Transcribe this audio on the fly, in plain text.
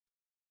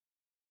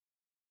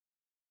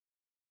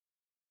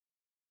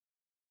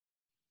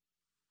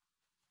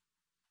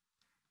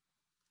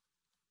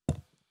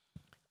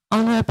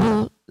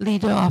Honorable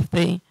Leader of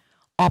the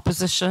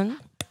Opposition,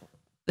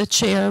 the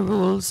Chair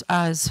rules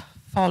as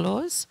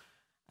follows,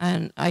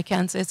 and I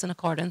can say it's in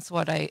accordance with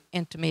what I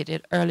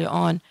intimated earlier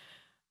on.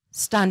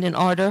 Standing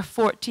Order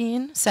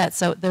 14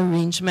 sets out the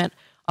arrangement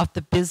of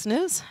the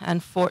business,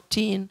 and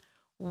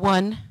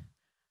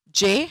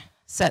 14.1J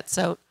sets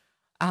out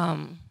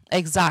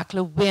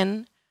exactly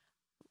when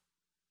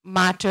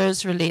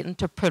matters relating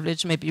to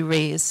privilege may be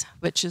raised,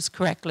 which is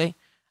correctly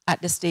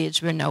at the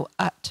stage we're now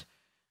at.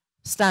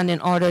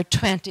 Standing Order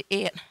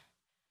 28,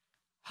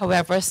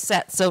 however,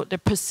 sets out the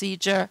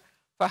procedure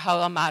for how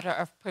a matter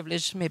of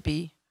privilege may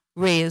be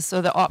raised.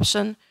 So the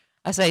option,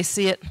 as I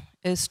see it,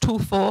 is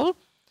twofold.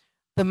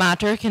 The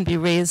matter can be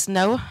raised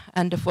now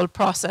and the full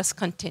process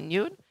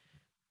continued.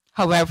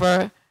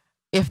 However,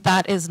 if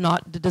that is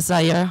not the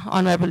desire,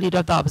 Honorable Leader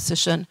of the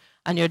Opposition,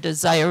 and your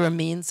desire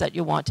remains that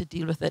you want to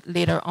deal with it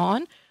later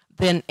on,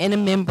 then any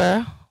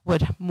member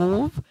would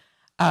move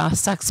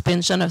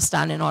suspension of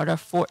Standing Order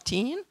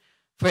 14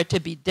 for it to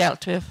be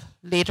dealt with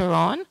later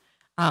on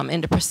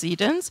in the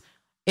proceedings.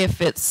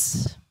 If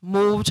it's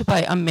moved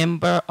by a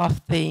member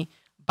of the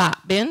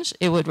backbench,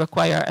 it would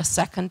require a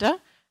seconder.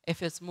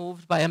 If it's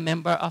moved by a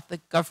member of the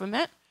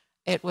government,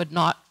 it would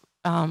not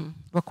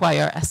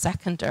require a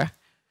seconder.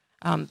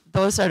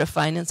 Those are the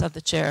findings of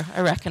the Chair.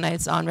 I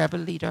recognize the Honorable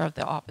Leader of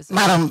the Opposition.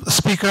 Madam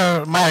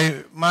Speaker,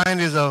 my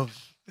mind is at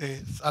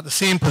the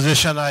same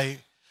position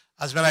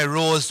as when I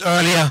rose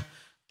earlier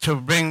to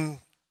bring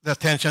the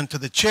attention to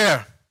the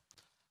Chair.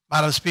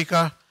 Madam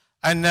Speaker,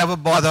 I never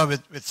bother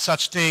with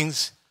such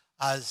things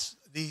as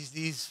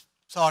these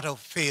sort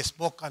of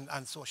Facebook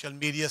and social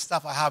media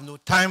stuff. I have no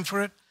time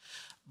for it.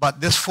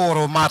 But this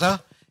 4-0 matter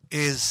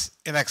is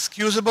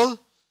inexcusable.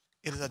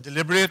 It is a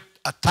deliberate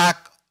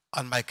attack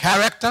on my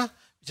character,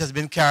 which has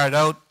been carried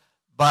out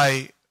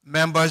by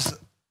members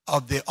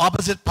of the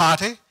opposite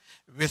party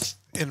with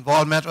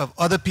involvement of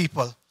other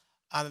people.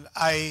 And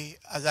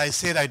as I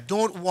said, I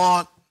don't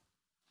want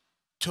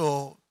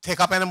to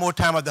take up any more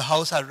time of the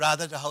House. I'd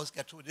rather the House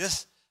get through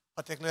this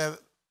particular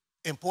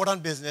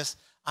important business.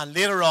 And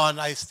later on,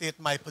 I state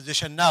my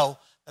position now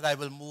that I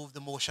will move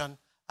the motion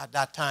at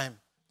that time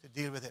to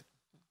deal with it.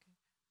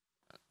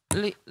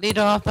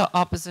 Leader of the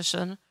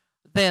Opposition,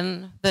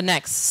 then the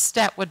next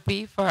step would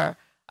be for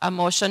a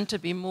motion to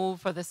be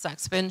moved for the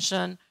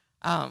suspension,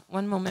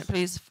 one moment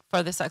please,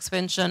 for the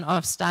suspension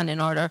of Standing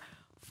Order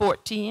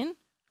 14,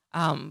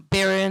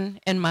 bearing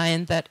in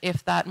mind that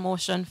if that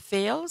motion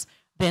fails,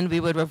 then we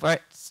would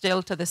revert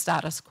still to the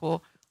status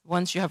quo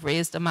once you have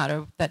raised a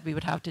matter that we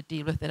would have to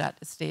deal with it at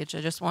this stage. I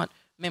just want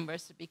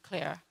members to be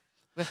clear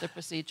with the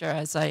procedure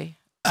as I...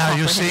 Are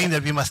you saying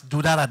that we must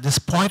do that at this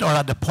point or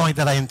at the point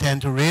that I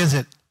intend to raise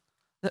it?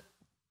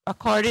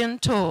 According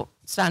to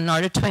Standing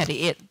Order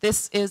 28,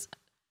 this is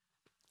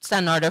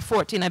Standing Order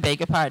 14, I beg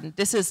your pardon.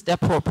 This is the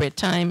appropriate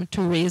time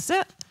to raise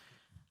it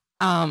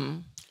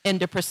in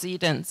the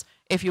proceedings.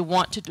 If you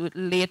want to do it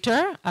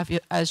later,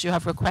 as you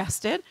have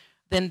requested,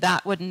 then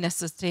that would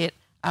necessitate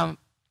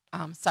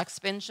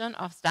suspension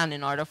of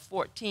Standing Order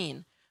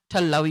 14 to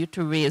allow you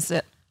to raise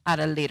it at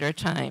a later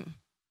time.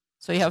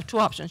 So you have two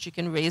options. You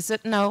can raise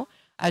it now,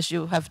 as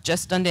you have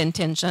just done the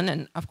intention,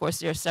 and of course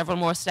there are several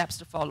more steps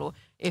to follow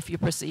if you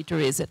proceed to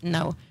raise it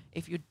now.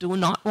 If you do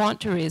not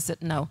want to raise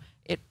it now,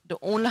 the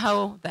only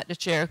how that the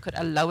Chair could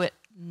allow it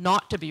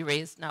not to be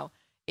raised now,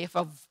 if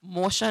a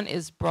motion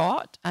is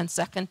brought and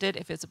seconded,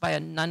 if it's by a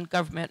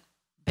non-government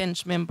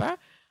bench member,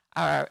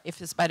 or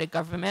if it's by the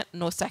government,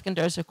 no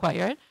seconder is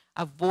required,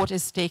 a vote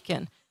is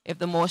taken. If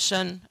the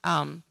motion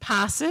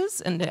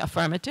passes in the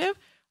affirmative,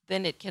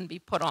 then it can be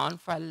put on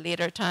for a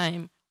later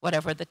time,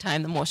 whatever the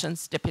time the motion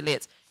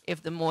stipulates.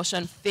 If the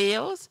motion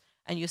fails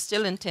and you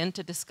still intend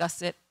to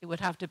discuss it, it would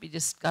have to be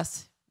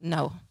discussed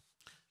now.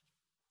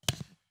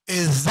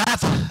 Is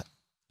that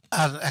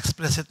an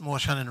explicit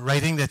motion in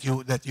writing that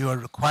you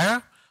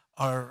require,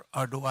 or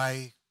do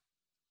I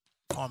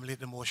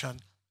formulate the motion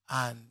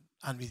and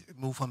we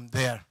move from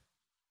there?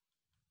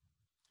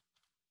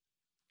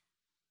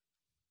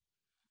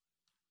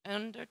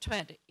 Under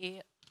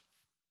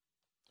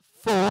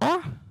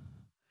 28.4,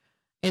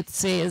 it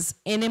says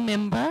any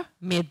member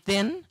may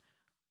then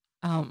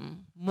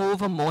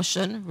move a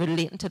motion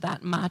relating to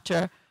that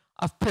matter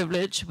of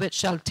privilege which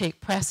shall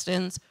take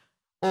precedence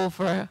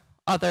over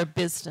other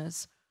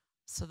business.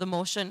 So the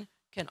motion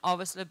can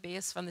obviously,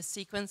 based from the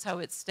sequence how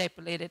it's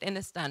stipulated in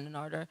the Standing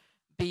Order,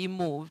 be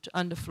moved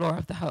on the floor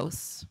of the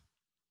House.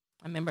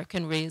 A member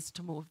can raise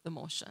to move the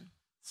motion.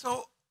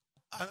 So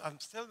I'm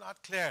still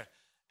not clear.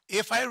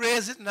 If I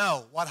raise it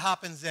now, what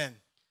happens then?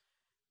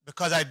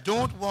 Because I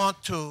don't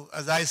want to,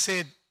 as I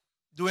said,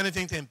 do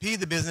anything to impede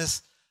the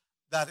business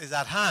that is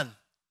at hand.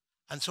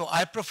 And so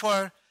I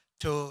prefer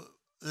to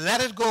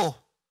let it go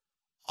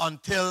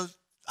until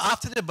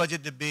after the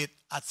budget debate.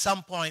 At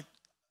some point,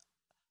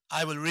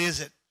 I will raise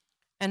it.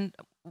 And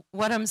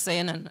what I'm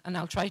saying, and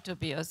I'll try to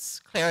be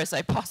as clear as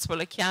I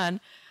possibly can,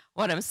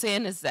 what I'm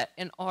saying is that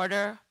in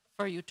order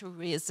for you to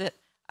raise it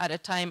at a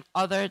time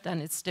other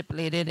than it's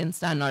stipulated in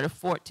Standing Order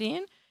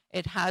 14,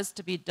 It has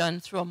to be done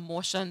through a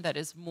motion that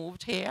is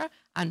moved here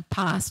and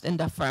passed in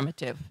the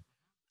affirmative.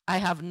 I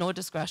have no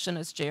discretion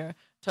as chair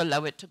to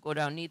allow it to go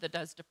down, neither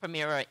does the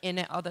premier or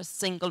any other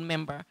single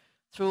member.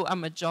 Through a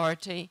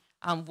majority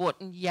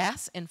voting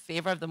yes in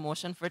favor of the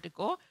motion for it to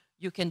go,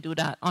 you can do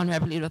that,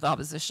 Honourable Leader of the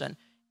Opposition.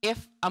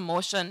 If a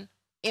motion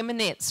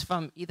emanates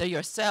from either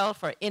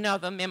yourself or any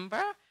other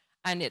member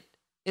and it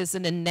is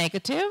in a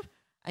negative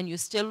and you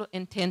still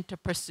intend to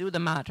pursue the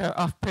matter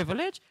of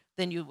privilege,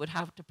 then you would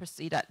have to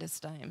proceed at this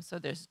time. So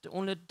there's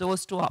only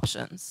those two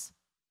options.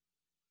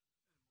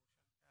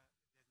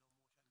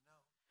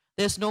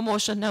 There's no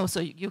motion now, so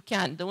you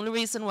can't. The only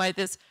reason why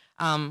this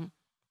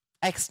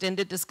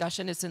extended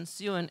discussion is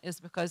ensuing is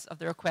because of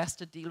the request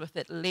to deal with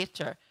it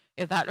later.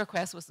 If that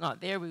request was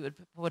not there, we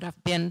would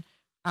have been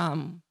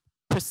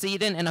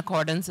proceeding in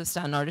accordance with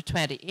Standing Order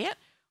 28,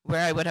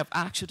 where I would have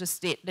asked you to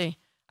state the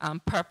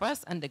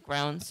purpose and the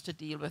grounds to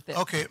deal with it.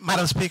 Okay,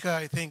 Madam Speaker,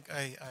 I think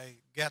I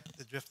get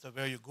the drift of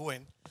where you're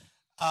going.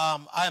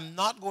 I'm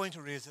not going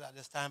to raise it at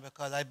this time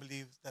because I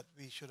believe that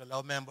we should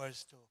allow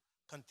members to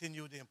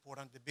continue the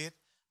important debate.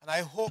 And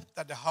I hope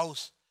that the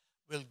House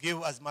will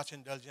give as much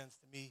indulgence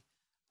to me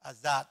as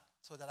that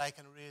so that I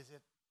can raise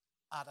it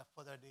at a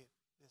further date.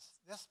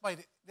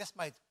 This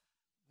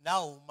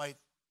might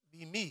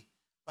be me,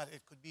 but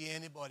it could be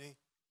anybody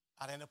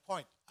at any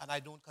point, and I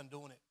don't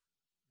condone it,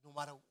 no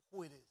matter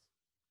who it is.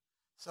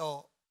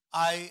 So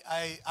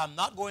I am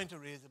not going to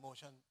raise the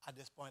motion at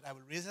this point. I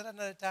will raise it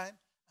another time,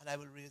 and I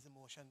will raise the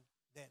motion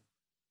then.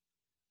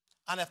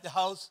 And if the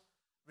House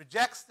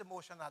rejects the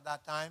motion at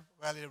that time,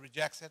 well, it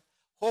rejects it.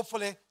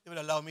 Hopefully, they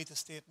will allow me to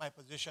state my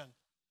position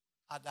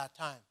at that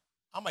time.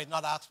 I might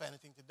not ask for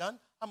anything to be done.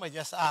 I might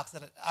just ask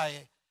that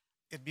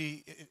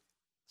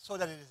so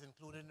that it is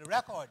included in the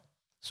record.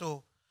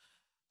 So,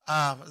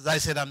 as I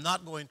said, I'm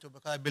not going to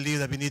because I believe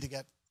that we need to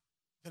get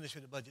finished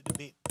with the budget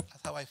debate.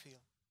 That's how I feel.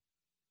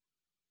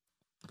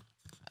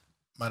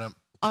 Madam.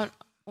 1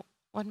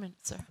 minute,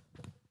 sir.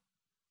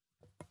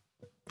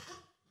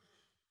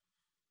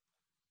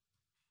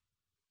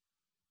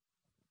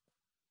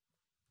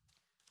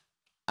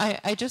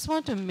 I just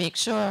want to make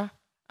sure,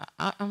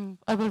 I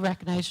will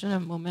recognize you in a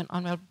moment,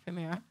 Honourable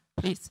Premier,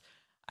 please.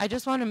 I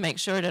just want to make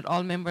sure that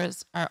all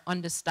members are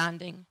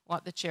understanding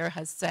what the chair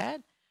has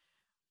said.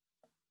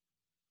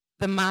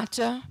 The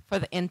matter for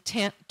the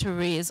intent to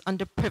raise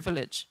under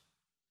privilege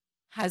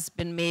has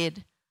been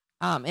made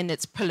in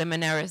its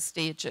preliminary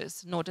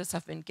stages. Notice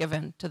have been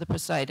given to the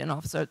presiding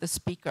officer, the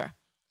speaker.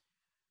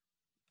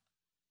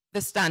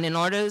 The standing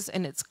orders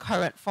in its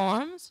current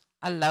forms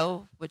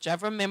allow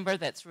whichever member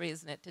that's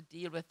raising it to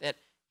deal with it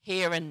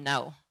here and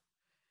now.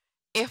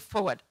 If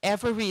for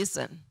whatever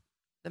reason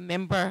the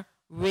member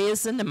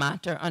raising the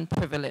matter on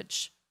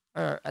privilege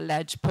or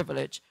alleged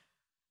privilege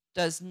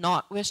does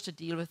not wish to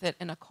deal with it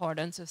in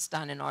accordance with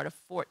Standing Order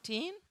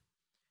 14,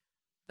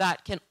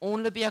 that can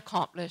only be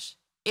accomplished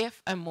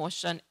if a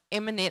motion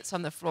emanates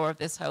on the floor of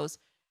this House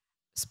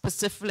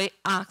specifically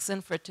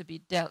asking for it to be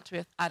dealt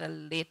with at a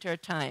later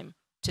time,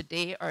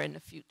 today or in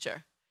the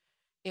future.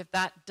 If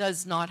that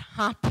does not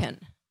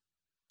happen,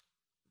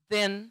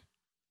 then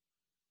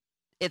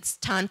it's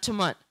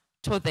tantamount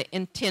to the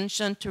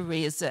intention to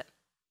raise it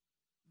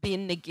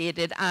being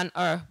negated and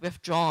or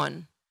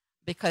withdrawn,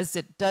 because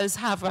it does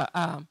have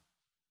a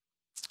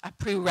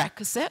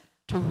prerequisite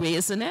to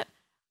raising it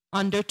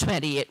under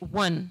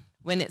 28(1),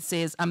 when it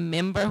says a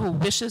member who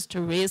wishes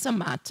to raise a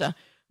matter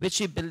which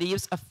he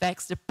believes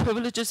affects the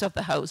privileges of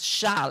the House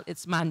shall,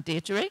 it's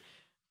mandatory,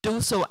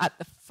 do so at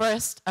the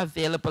first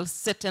available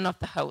sitting of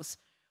the House,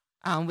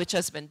 which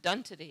has been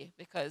done today,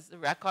 because the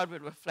record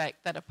would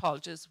reflect that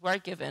apologies were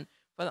given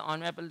for the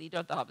Honourable Leader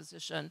of the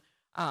Opposition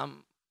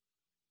on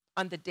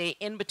the day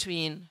in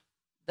between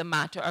the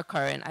matter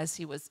occurring as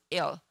he was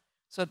ill.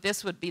 So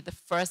this would be the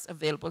first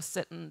available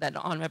sitting that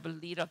the Honourable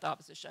Leader of the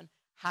Opposition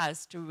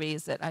has to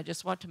raise it. I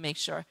just want to make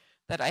sure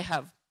that I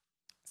have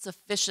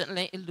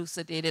sufficiently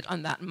elucidated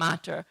on that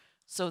matter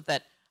so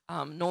that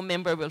no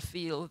member will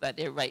feel that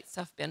their rights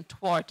have been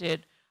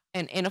thwarted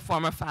in any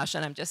form or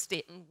fashion. I'm just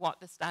stating what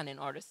the standing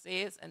order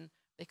says, and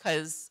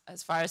because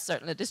as far as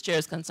certainly this chair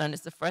is concerned,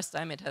 it's the first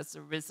time it has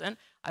arisen,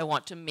 I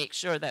want to make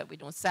sure that we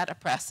don't set a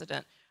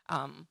precedent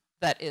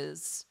that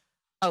is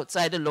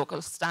outside the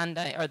local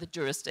standard or the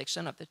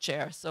jurisdiction of the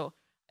chair. So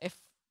if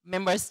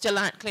members still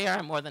aren't clear,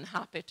 I'm more than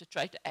happy to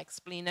try to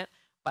explain it,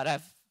 but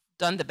I've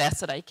done the best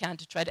that I can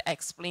to try to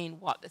explain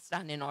what the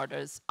standing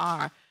orders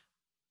are.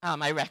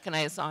 I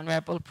recognize the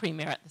Honourable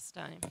Premier at this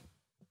time.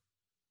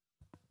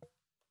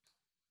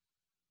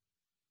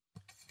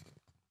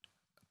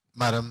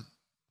 Madam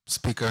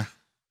Speaker,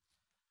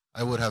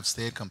 I would have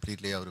stayed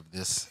completely out of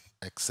this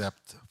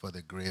except for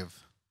the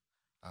grave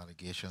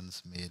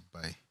allegations made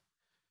by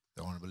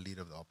the Honourable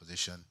Leader of the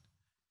Opposition,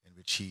 in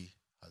which he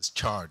has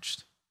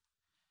charged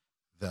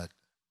that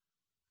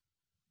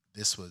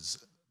this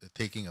was the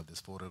taking of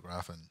this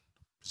photograph and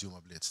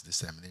presumably its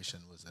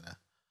dissemination was an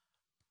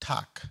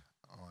attack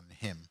on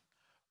him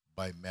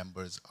by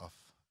members of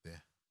the,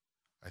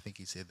 I think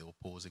he said the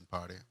opposing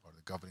party or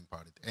the governing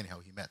party. Anyhow,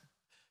 he meant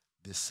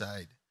this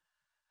side.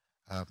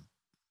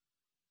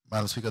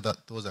 Madam Speaker,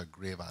 those are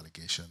grave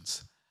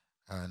allegations,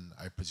 and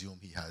I presume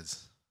he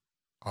has,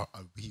 or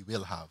he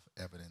will have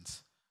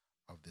evidence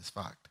of this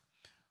fact.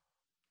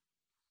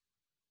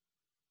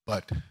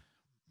 But,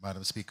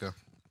 Madam Speaker,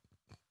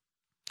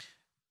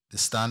 the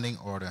standing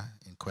order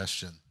in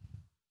question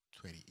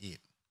 28,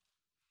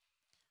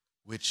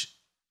 which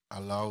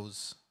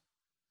allows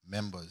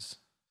members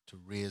to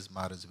raise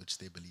matters which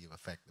they believe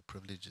affect the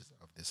privileges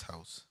of this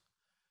House,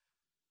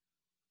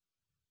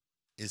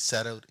 is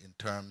set out in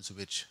terms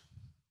which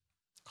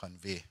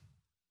convey,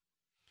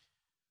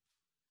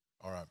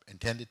 or are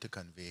intended to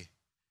convey,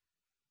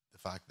 the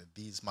fact that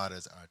these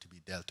matters are to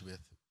be dealt with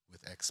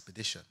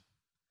expedition.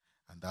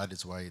 And that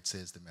is why it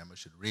says the member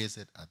should raise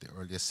it at the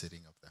earliest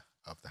sitting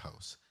of the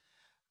House.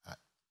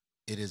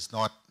 It is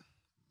not,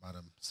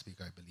 Madam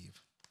Speaker, I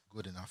believe,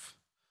 good enough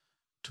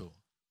to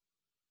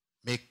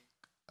make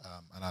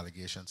an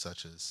allegation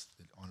such as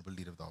the Honorable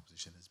Leader of the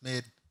Opposition has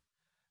made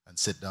and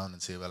sit down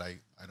and say, well, I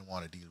don't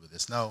want to deal with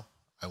this now.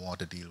 I want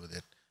to deal with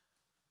it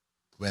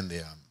when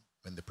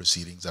the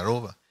proceedings are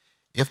over.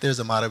 If there's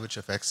a matter which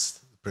affects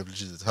the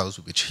privileges of the House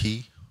which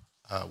he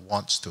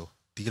wants to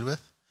deal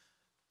with,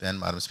 then,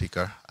 Madam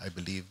Speaker, I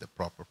believe the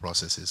proper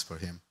process is for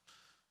him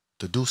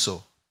to do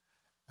so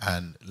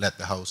and let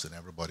the House and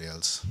everybody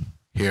else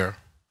hear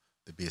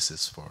the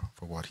basis for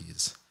what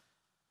he's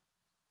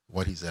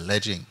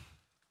alleging,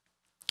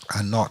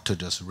 and not to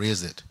just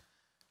raise it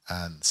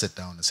and sit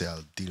down and say,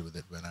 I'll deal with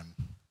it when I'm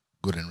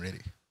good and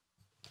ready.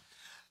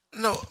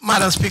 No,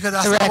 Madam Speaker,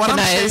 that's not what I'm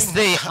saying. Recognize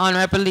the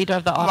Honorable Leader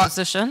of the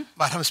Opposition.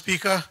 Madam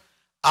Speaker,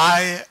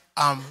 I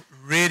am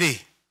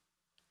ready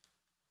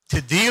to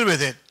deal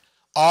with it.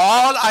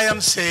 All I am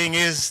saying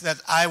is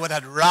that I would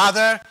have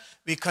rather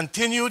we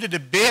continue the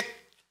debate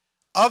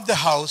of the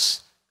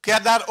House,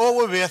 get that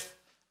over with,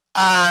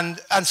 and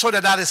so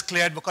that is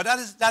cleared,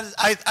 because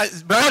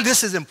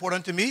this is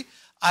important to me.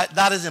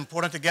 That is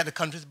important to get the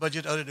country's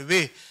budget out of the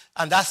way,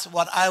 and that's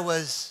what I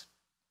was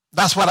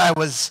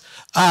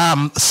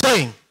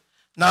saying.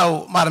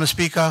 Now, Madam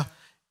Speaker,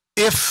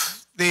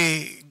 if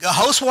the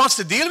House wants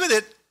to deal with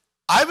it,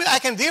 I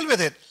can deal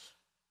with it.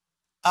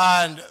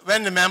 And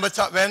when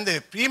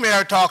the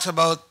Premier talks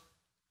about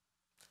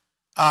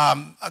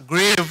a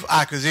grave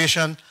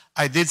accusation,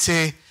 I did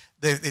say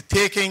the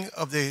taking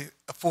of the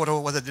photo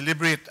was a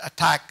deliberate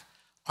attack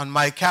on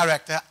my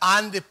character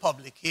and the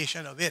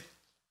publication of it.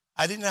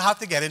 I didn't have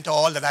to get into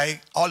all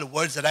the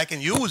words that I can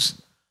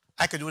use.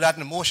 I could do that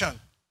in a motion.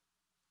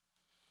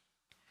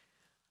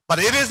 But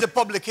it is the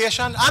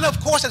publication, and of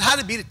course it had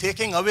to be the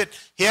taking of it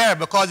here,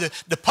 because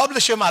the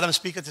publisher, Madam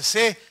Speaker,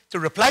 to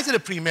reply to the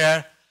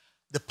Premier,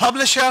 the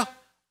publisher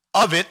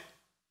of it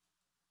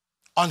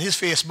on his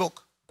Facebook,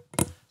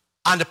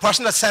 and the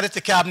person that sent it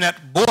to Cabinet,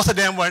 both of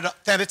them were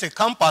sent it to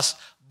Compass,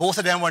 both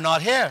of them were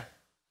not here.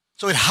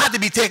 So it had to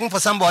be taken for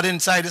somebody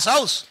inside this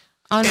House,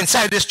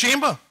 inside this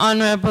chamber.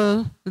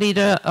 Honorable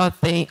Leader of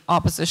the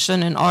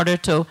Opposition, in order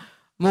to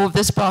move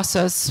this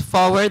process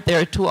forward,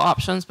 there are two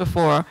options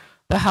before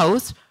the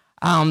House.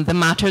 The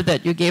matter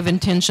that you gave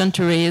intention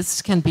to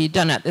raise can be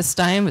done at this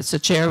time, which the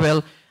Chair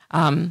will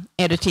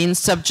entertain,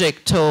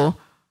 subject to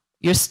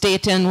you're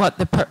stating what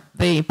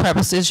the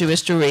purposes you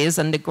wish to raise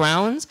and the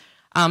grounds.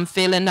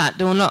 Failing that,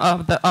 the only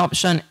other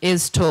option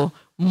is to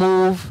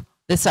move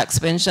the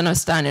suspension of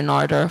Standing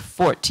Order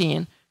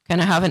 14. Can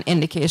I have an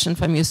indication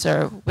from you,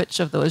 sir, which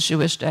of those you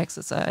wish to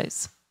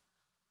exercise?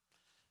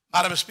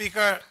 Madam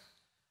Speaker,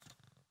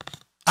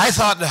 I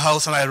thought the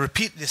House, and I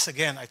repeat this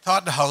again, I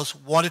thought the House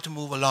wanted to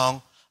move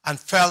along and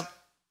felt,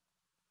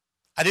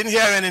 I didn't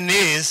hear any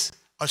nays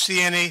or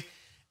see any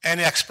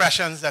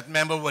expressions that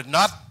member would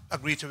not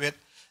agree to it,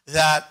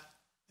 that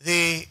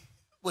they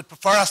would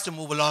prefer us to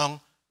move along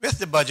with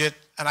the budget,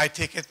 and I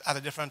take it at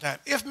a different time.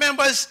 If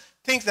members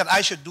think that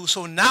I should do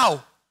so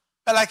now,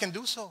 well, I can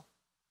do so.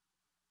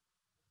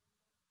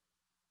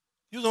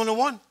 You're the only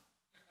one.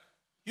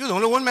 You're the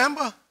only one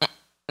member.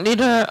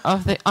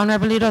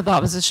 Honorable Leader of the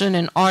Opposition,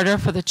 in order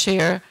for the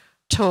Chair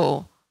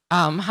to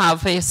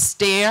have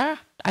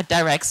a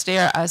direct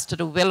stare as to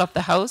the will of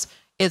the House,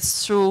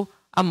 it's through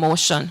a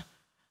motion.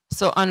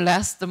 So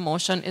unless the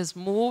motion is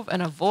moved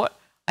and a vote,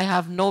 I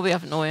have no way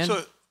of knowing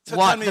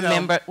what the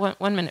member,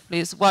 one minute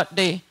please, what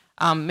the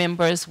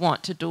members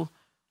want to do.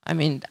 I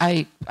mean,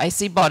 I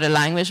see body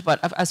language, but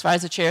as far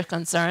as the Chair is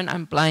concerned,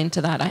 I'm blind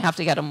to that. I have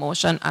to get a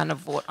motion and a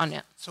vote on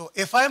it. So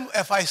if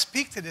I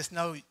speak to this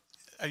now,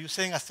 are you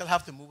saying I still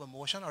have to move a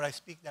motion, or I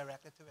speak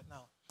directly to it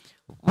now?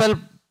 Well,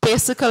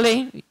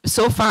 basically,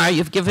 so far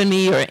you've given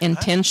me your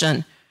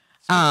intention.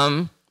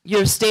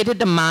 You've stated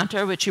the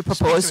matter which you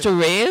propose to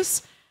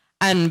raise,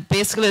 and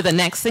basically the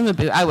next thing would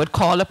be I would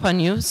call upon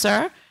you,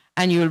 sir,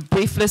 and you'll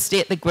briefly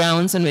state the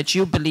grounds in which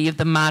you believe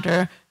the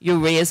matter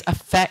you raise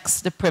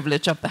affects the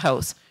privilege of the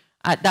House.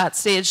 At that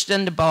stage,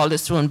 then the ball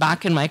is thrown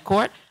back in my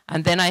court,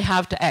 and then I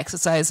have to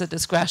exercise a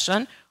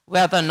discretion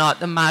whether or not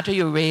the matter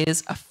you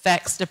raise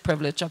affects the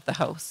privilege of the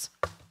House.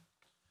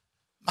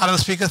 Madam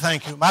Speaker,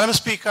 thank you. Madam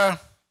Speaker,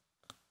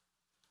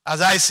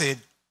 as I said,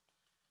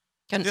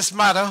 this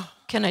matter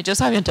Can I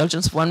just have your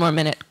indulgence for one more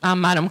minute?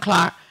 Madam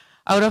Clerk,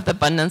 out of the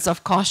abundance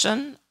of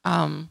caution,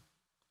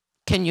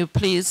 can you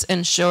please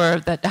ensure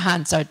that the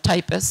Hansard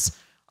typist,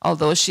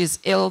 although she's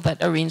ill, that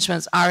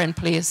arrangements are in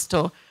place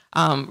to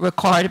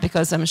record,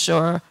 because I'm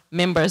sure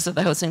members of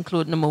the House,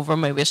 including the mover,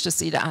 may wish to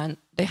see the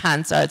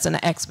Hansards in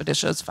an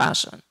expeditious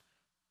fashion.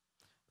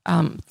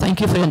 Thank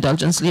you for your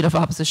indulgence. Leader of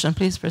Opposition,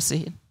 please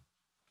proceed.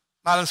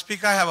 Madam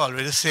Speaker, I have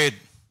already said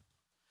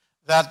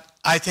that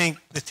I think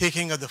the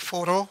taking of the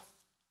photo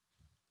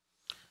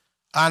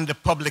and the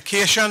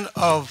publication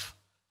of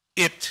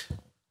it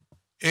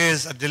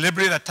is a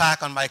deliberate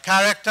attack on my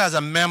character as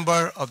a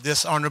member of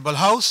this honorable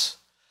House.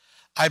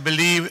 I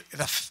believe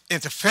it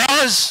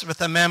interferes with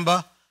a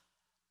member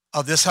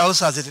of this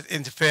House as it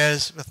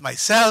interferes with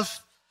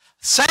myself.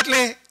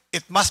 Certainly,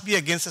 it must be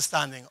against the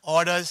standing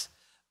orders,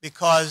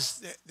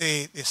 because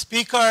the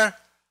Speaker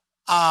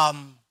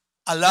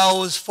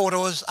allows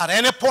photos at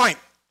any point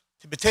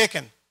to be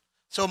taken.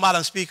 So,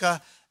 Madam Speaker,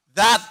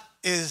 that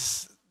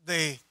is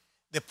the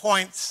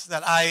points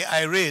that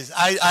I raise.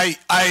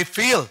 I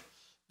feel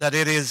that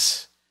it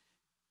is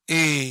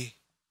a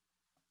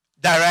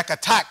direct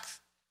attack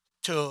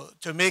to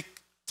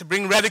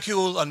bring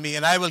ridicule on me,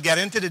 and I will get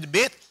into the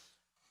debate.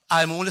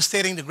 I'm only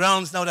stating the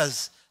grounds now.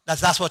 That's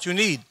what you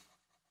need.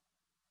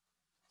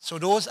 So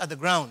those are the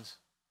grounds.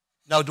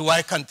 Now, do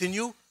I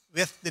continue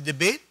with the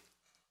debate?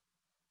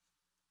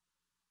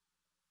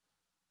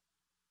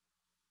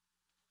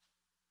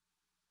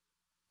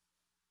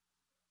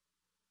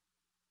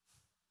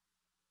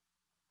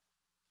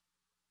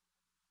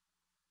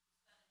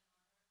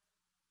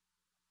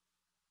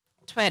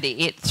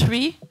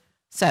 (28.3)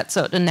 sets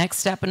out the next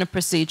step in the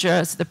procedure,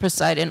 as the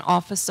presiding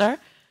officer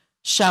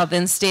shall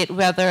then state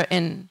whether,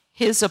 in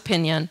his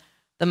opinion,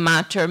 the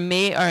matter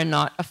may or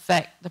not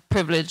affect the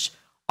privilege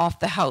of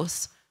the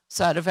House.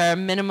 So at a very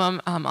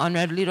minimum,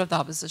 Honourable Leader of the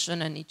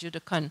Opposition, I need you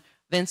to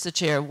convince the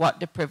Chair what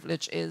the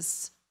privilege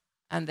is.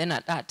 And then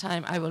at that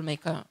time, I will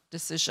make a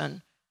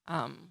decision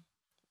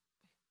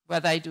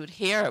whether I do it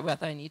here or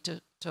whether I need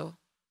to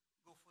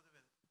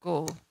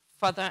go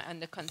further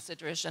and the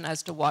consideration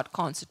as to what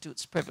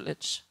constitutes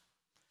privilege.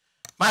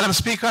 Madam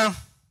Speaker,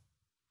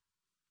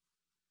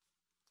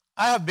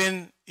 I have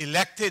been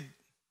elected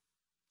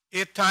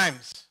 8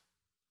 times.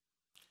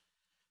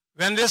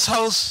 When this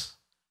House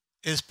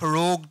is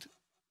prorogued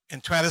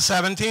in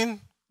 2017,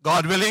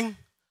 God willing,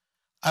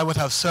 I would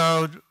have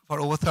served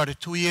for over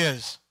 32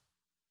 years.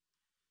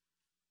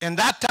 In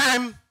that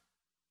time,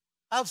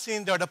 I've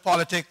seen the other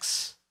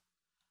politics,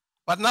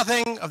 but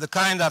nothing of the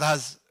kind that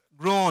has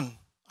grown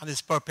and is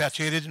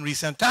perpetuated in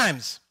recent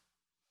times.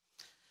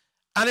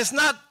 And it's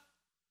not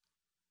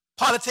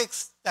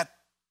politics that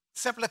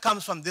simply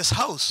comes from this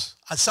House,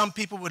 as some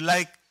people would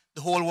like the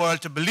whole world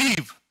to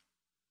believe.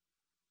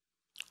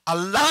 A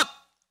lot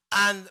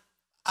and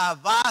a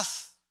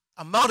vast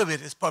amount of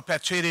it is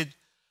perpetuated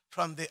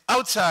from the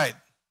outside.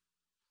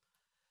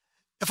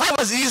 If I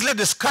was easily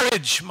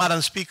discouraged,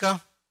 Madam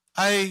Speaker,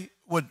 I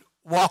would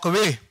walk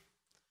away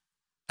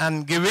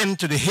and give in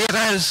to the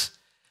haters,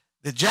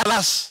 the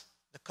jealous,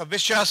 the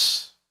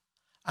covetous,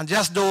 and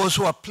just those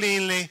who are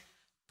plainly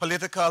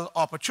political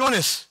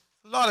opportunists.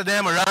 A lot of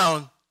them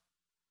around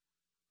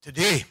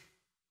today.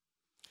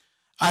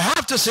 I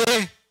have to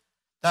say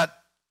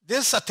that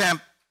this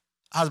attempt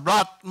has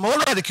brought more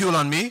ridicule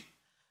on me,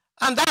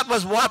 and that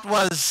was what it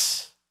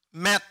was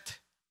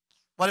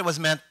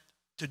meant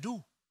to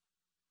do.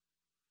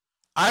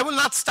 I will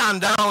not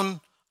stand down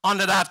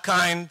under that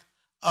kind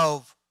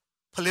of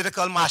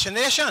political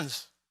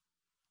machinations.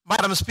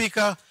 Madam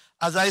Speaker,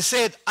 as I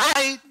said,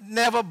 I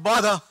never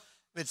bother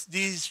with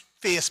these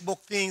Facebook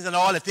things and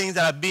all the things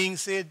that are being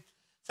said.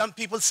 Some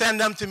people send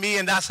them to me,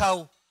 and that's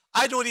how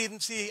I don't even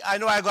see. I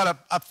know I got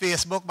a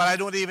Facebook, but I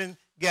don't even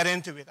get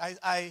into it.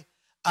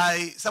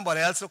 Somebody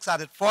else looks at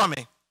it for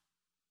me.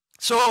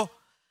 So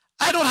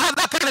I don't have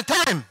that kind of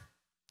time.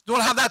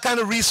 Don't have that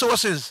kind of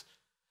resources.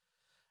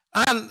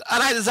 And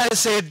as I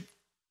said,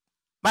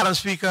 Madam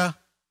Speaker,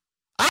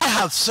 I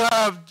have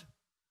served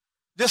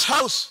this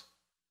House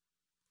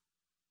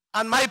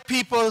and my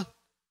people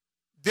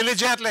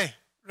diligently,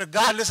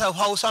 regardless of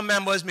how some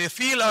members may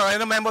feel or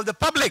any member of the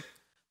public.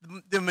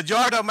 The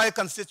majority of my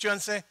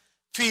constituency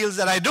feels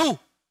that I do.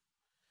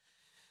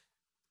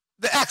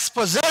 The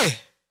expose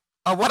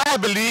of what I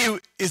believe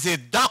is a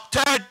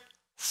doctored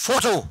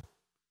photo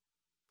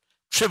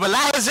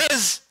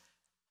trivializes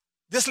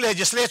this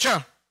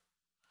legislature.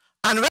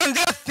 And when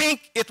they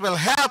think it will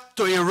help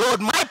to erode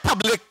my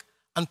public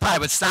and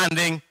private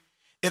standing,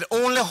 it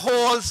only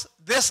holds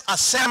this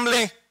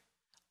assembly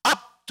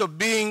up to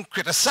being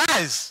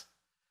criticized.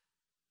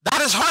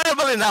 That is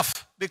horrible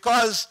enough,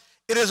 because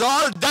it is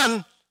all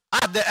done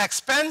at the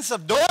expense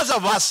of those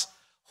of us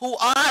who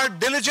are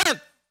diligent.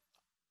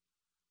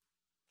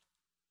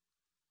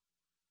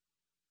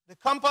 The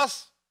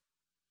Compass,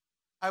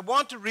 I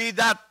want to read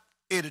that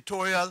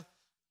editorial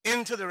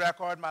into the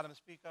record, Madam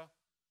Speaker.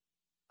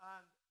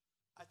 And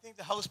I think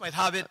the House might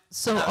have it.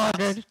 So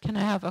ordered. Can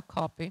I have a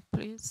copy,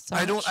 please?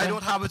 I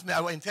don't have it.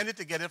 I intended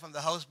to get it from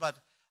the House, but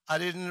I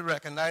didn't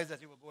recognize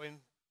that you were going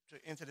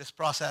into this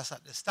process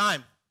at this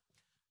time.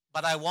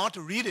 But I want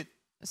to read it.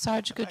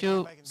 Sarge, could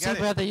you see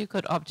whether you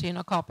could obtain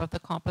a copy of the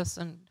compass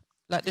and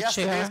let the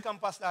chair Yesterday's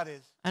compass, that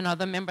is. and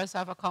other members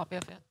have a copy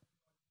of it?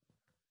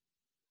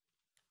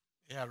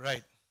 Yeah,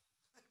 right.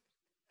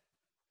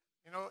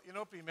 You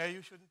know, Premier,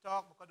 you shouldn't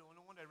talk because the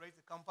only one that writes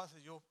the compass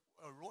is your,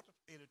 wrote the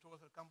editorial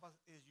for the compass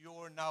is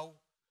your now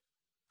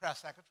press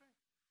secretary.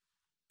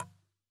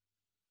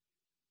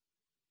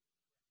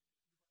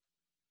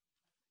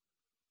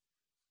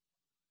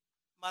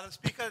 Madam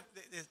Speaker,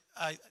 the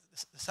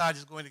Sarge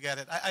is going to get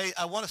it.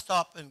 I want to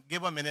stop and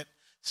give a minute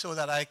so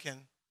that I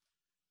can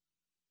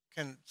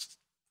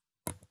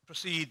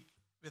proceed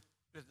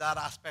with that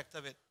aspect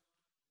of it.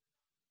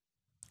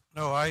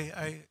 No,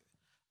 I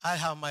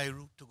have my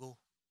route to go.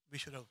 We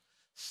should have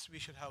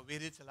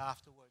waited till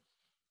afterwards.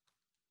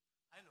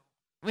 I know.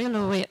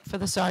 We'll wait for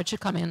the Sarge to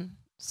come in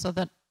so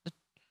that the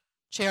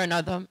chair and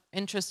other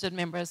interested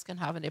members can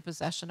have in their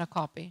possession a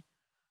copy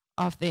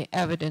of the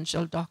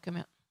evidential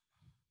document.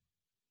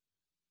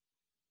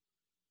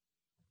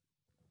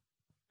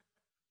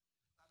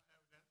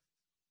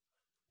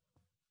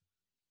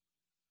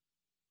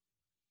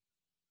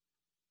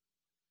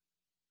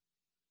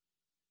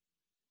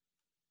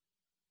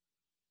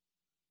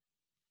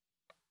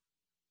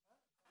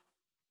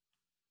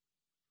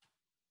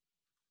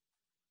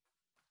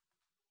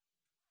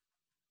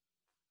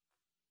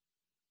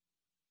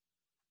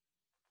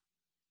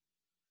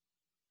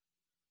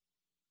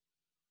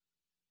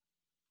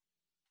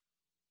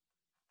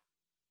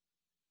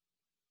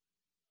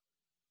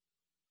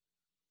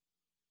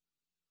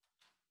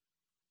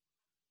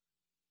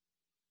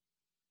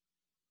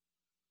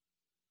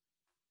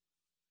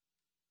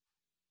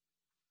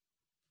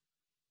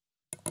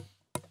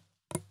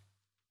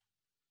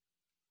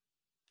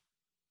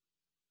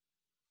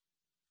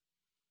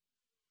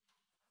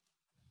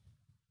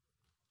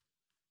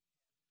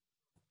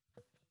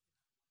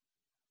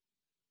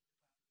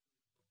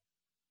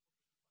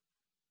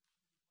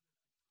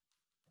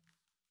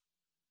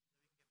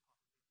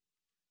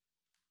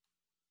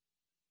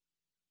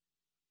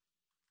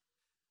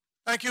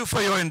 Thank you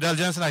for your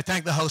indulgence, and I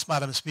thank the House,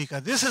 Madam Speaker.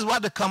 This is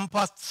what the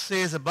compass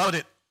says about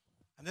it.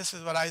 And this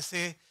is what I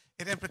say.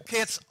 It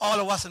implicates all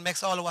of us and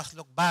makes all of us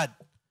look bad.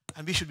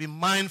 And we should be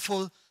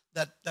mindful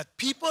that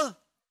people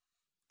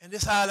in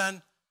this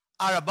island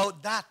are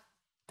about that.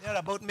 They're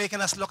about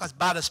making us look as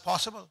bad as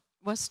possible.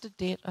 What's the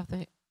date of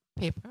the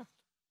paper?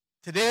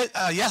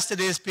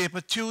 Yesterday's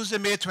paper, Tuesday,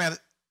 May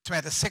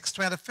 26,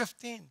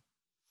 2015.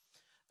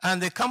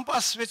 And the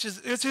compass, which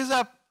is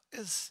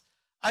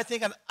I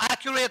think, an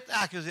accurate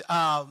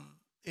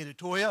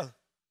editorial.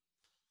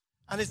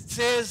 And it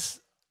says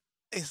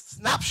a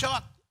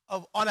snapshot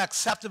of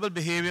unacceptable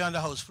behavior on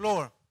the House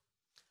floor.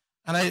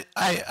 And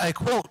I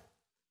quote,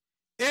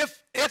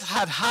 if it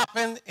had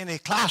happened in a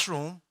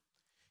classroom,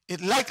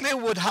 it likely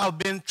would have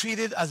been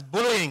treated as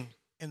bullying.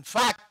 In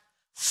fact,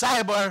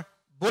 cyber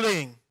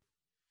bullying.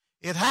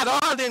 It had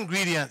all the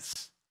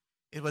ingredients.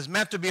 It was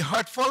meant to be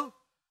hurtful.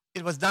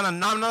 It was done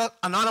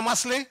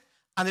anonymously,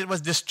 and it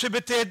was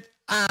distributed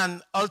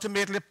and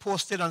ultimately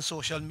posted on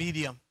social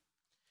media.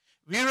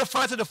 We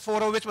refer to the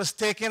photo which was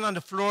taken on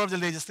the floor of the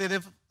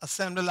Legislative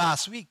Assembly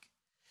last week.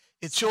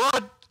 It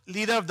showed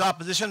Leader of the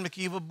Opposition,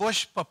 McKeever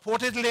Bush,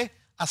 purportedly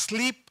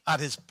asleep at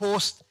his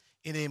post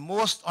in a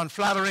most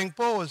unflattering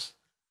pose.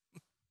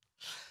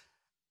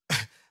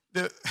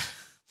 The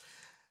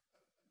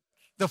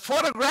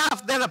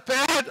photograph then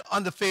appeared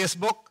on the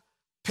Facebook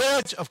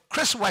page of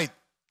Chris White,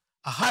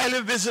 a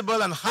highly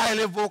visible and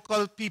highly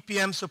vocal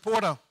PPM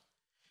supporter.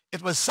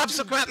 It was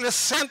subsequently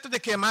sent to the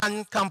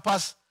Cayman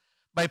campus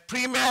by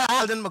Premier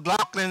Alden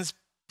McLaughlin's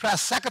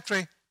press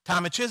secretary,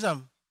 Tammy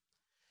Chisholm.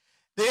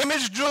 The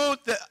image drew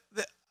the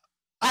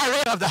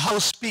ire of the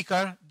House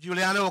Speaker,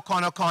 Juliana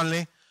O'Connor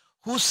Conley,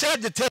 who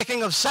said the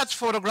taking of such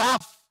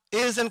photograph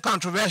is in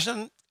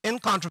contravention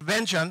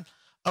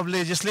of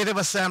Legislative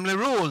Assembly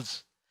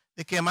rules.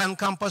 The Cayman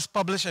campus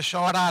published a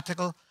short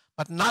article,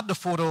 but not the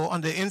photo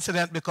on the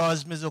incident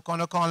because Ms.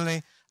 O'Connor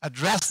Conley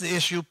addressed the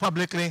issue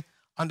publicly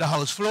on the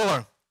House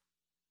floor.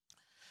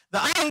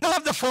 The angle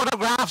of the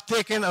photograph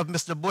taken of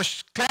Mr.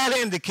 Bush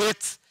clearly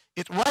indicates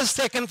it was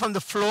taken from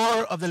the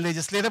floor of the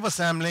Legislative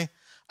Assembly,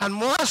 and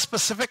more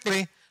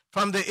specifically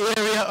from the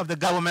area of the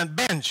government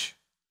bench.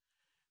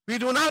 We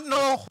do not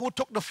know who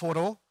took the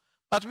photo,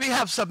 but we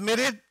have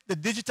submitted the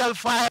digital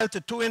file to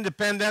 2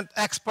 independent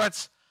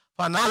experts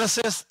for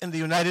analysis in the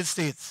United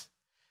States.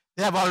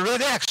 They have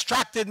already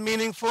extracted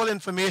meaningful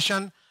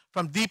information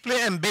from deeply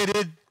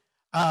embedded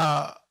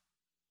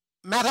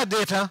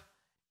metadata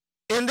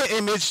in the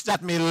image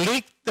that may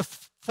link the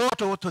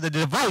photo to the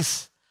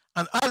device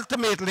and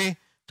ultimately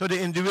to the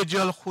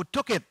individual who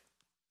took it.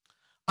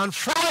 On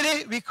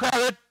Friday, we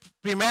queried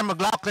Premier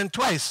McLaughlin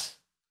twice,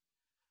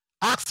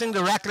 asking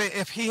directly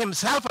if he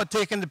himself had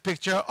taken the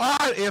picture or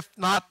if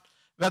not,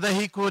 whether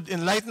he could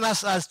enlighten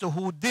us as to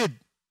who did.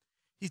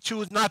 He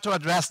chose not to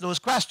address those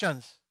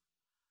questions.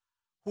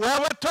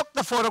 Whoever took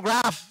the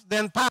photograph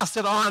then passed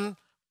it on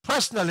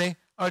personally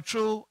or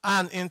through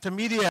an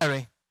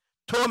intermediary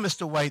to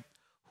Mr. White,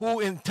 who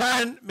in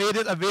turn made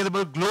it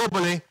available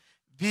globally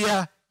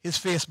via his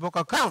Facebook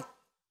account.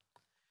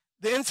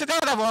 The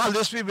incident of all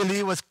this, we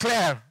believe, was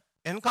clear,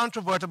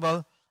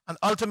 incontrovertible, and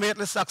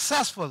ultimately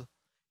successful.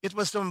 It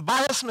was to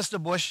embarrass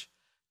Mr. Bush,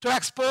 to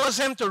expose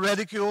him to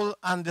ridicule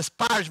and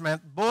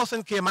disparagement, both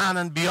in Cayman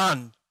and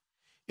beyond.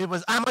 It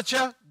was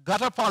amateur,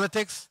 gutter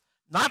politics,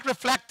 not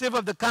reflective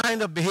of the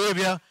kind of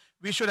behavior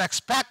we should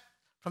expect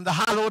from the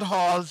hallowed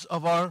halls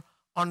of our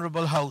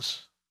honorable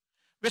house.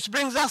 Which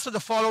brings us to the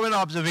following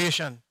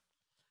observation.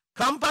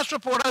 Compass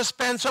reporters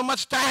spend so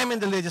much time in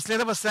the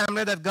Legislative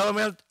Assembly that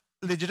government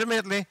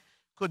legitimately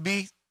could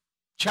be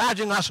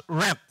charging us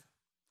rent.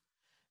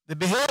 The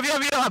behavior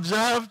we have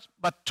observed,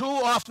 but too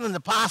often in the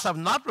past have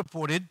not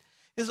reported,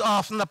 is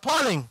often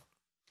appalling.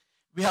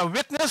 We have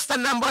witnessed a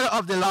number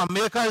of the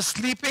lawmakers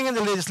sleeping in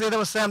the Legislative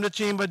Assembly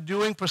chamber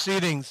during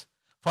proceedings.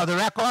 For the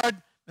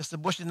record,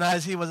 Mr. Bush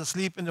denies he was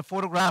asleep in the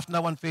photograph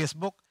now on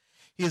Facebook.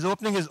 He is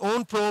opening his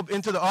own probe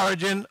into the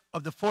origin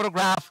of the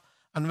photograph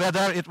and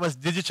whether it was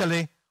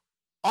digitally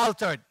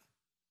altered.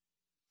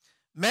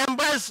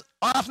 Members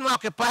often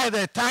occupy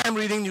their time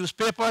reading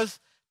newspapers,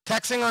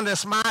 texting on their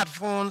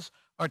smartphones,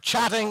 or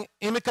chatting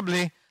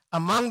amicably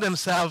among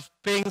themselves,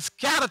 paying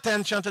scant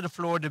attention to the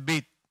floor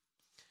debate.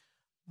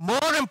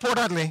 More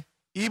importantly,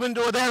 even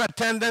though their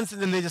attendance in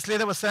the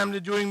Legislative Assembly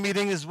during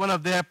meetings is one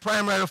of their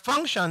primary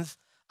functions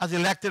as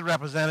elected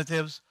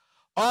representatives,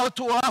 all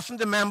too often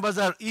the members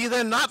are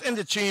either not in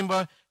the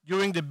chamber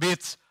during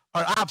debates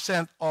or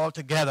absent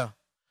altogether.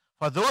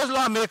 For those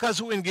lawmakers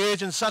who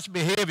engage in such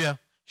behavior,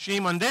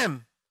 shame on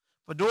them.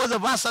 For those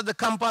of us at the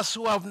Compass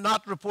who have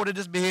not reported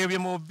this behavior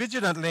more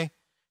vigilantly,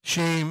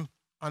 shame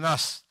on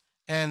us.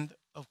 End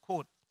of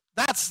quote.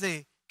 That's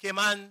the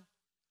Cayman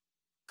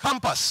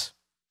Compass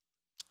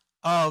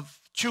of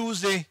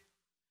Tuesday,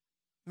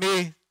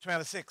 May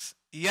 26,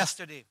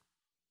 yesterday.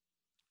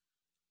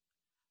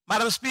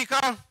 Madam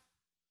Speaker,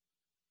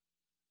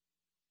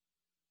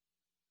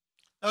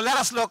 now let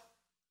us look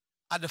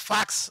at the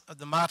facts of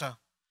the matter.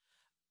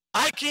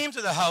 I came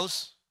to the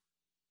House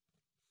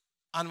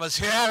and was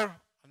here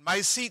on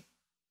my seat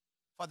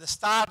for the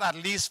start at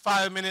least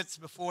 5 minutes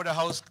before the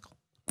House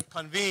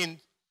convened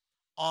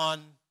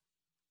on.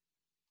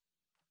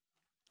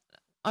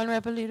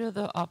 Honorable Leader of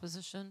the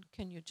Opposition,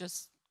 can you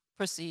just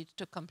proceed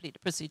to complete the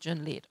procedure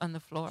and lay it on the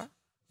floor,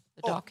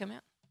 the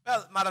document?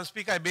 Well, Madam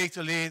Speaker, I beg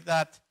to lay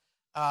that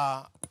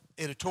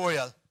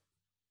editorial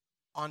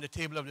on the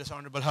table of this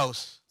honorable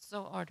House.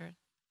 So ordered.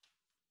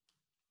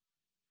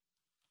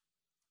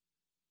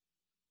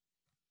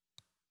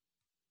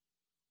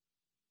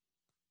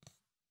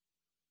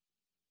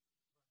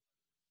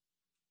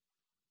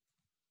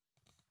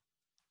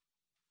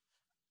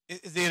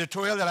 Is the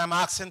editorial that I'm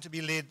asking to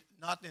be laid,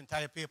 not the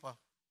entire paper.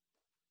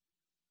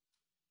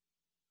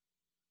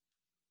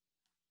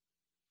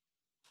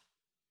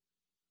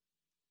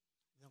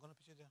 You're not going to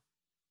put it there?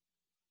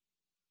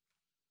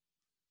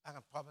 I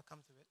can probably come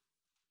to it.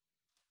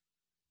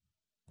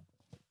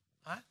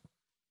 Huh?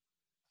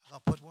 I'll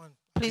put one.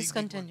 Please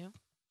continue.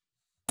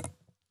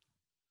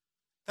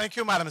 Thank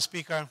you, Madam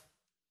Speaker.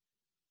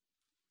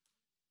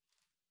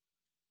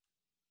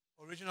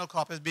 Original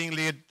copy is being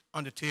laid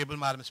on the table,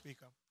 Madam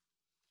Speaker.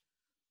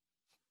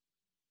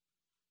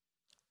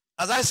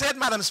 As I said,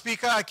 Madam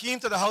Speaker, I came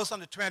to the House on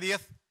the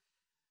 20th,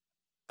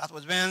 that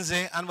was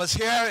Wednesday, and was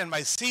here in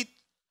my seat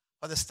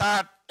for the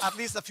start at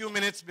least a few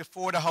minutes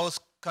before the House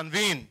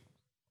convened.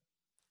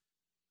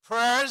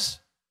 Prayers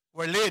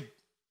were laid.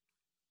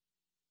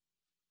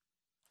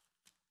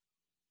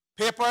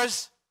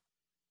 Papers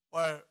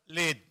were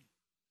laid.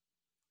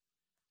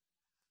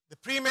 The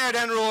Premier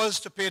then rose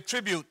to pay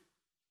tribute,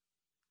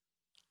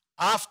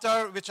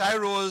 after which I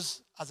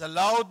rose as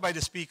allowed by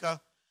the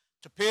Speaker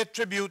to pay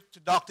tribute to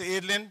Dr.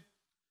 Aidlin,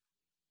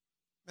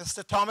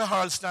 Mr. Tommy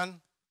Hurlston,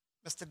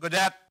 Mr.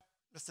 Godet,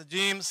 Mr.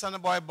 James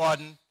Sonnerboy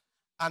Borden,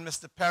 and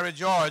Mr. Perry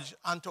George,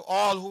 and to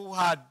all who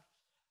had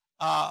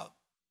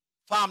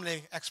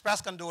family,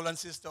 express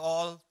condolences to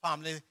all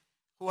family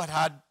who had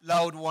had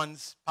loved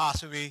ones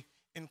pass away,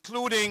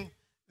 including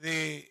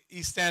the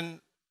East End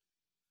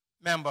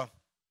member.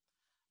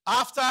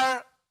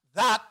 After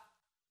that,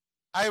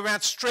 I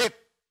went straight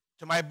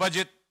to my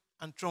budget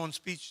and throne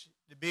speech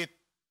debate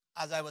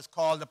as I was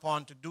called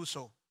upon to do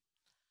so.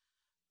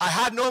 I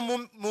had no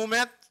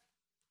moment,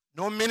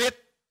 no minute,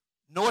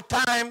 no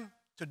time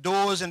to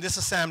doze in this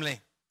assembly.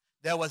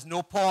 There was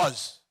no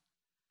pause.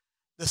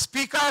 The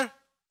Speaker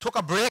took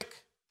a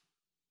break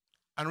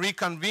and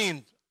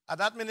reconvened. At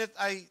that minute,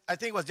 I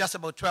think it was just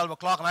about 12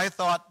 o'clock, and I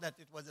thought that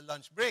it was a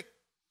lunch break.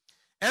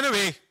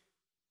 Anyway,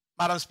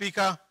 Madam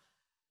Speaker,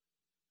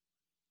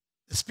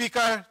 the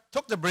Speaker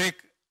took the break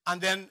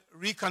and then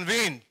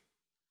reconvened.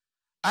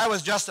 I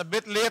was just a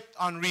bit late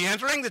on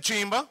re-entering the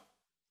chamber,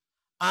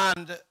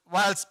 and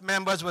whilst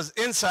members was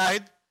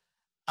inside,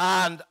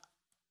 and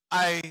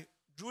I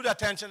drew the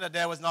attention that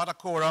there was not a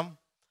quorum,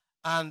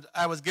 and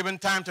I was given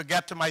time to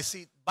get to my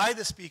seat by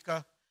the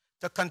Speaker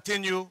to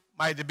continue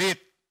my debate.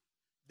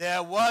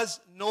 There was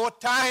no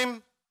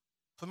time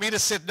for me to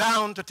sit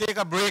down, to take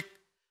a break,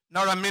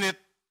 not a minute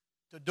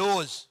to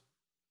doze.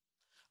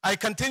 I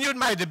continued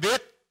my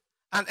debate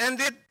and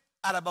ended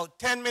at about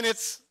 10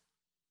 minutes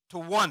to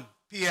 1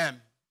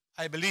 p.m.,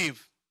 I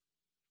believe.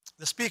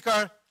 The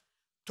Speaker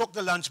took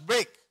the lunch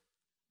break.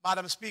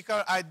 Madam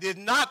Speaker, I did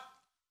not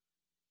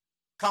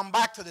come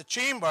back to the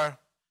chamber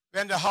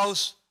when the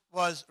House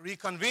was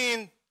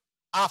reconvened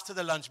after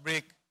the lunch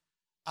break,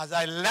 as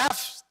I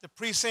left the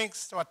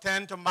precincts to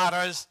attend to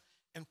matters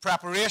in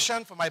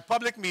preparation for my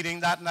public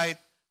meeting that night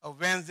of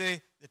Wednesday,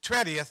 the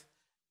 20th,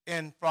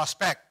 in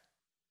Prospect.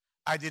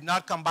 I did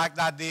not come back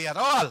that day at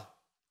all.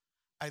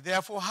 I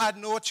therefore had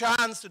no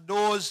chance to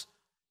doze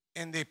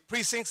in the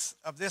precincts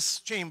of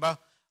this chamber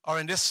or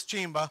in this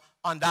chamber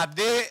on that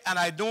day, and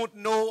I don't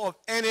know of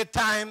any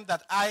time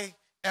that I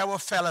ever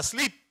fell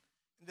asleep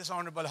in this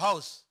honorable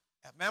House.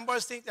 If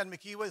members think that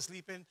McKee was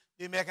sleeping,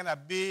 they're making a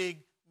big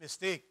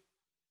mistake.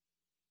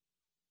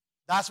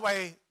 That's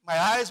why my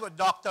eyes were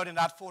doctored in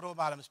that photo,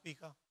 Madam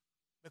Speaker,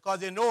 because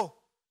they know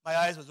my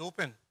eyes was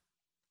open.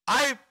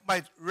 I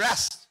might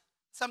rest.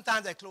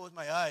 Sometimes I close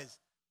my eyes,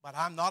 but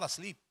I'm not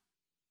asleep.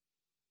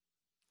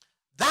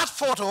 That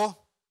photo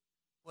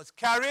was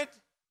carried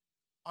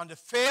on the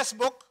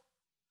Facebook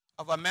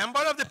of a member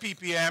of the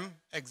PPM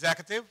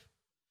executive,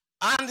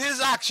 and his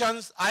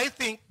actions, I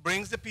think,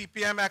 brings the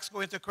PPM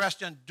exco into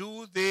question.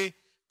 Do they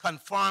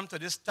conform to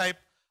this type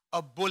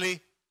of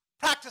bully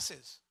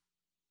practices?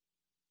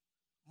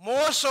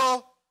 More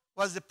so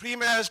was the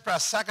Premier's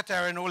press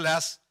secretary, no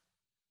less.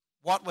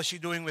 What was she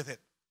doing with it?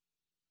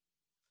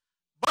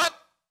 But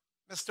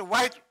Mr.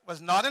 White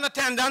was not in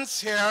attendance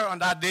here on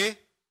that day.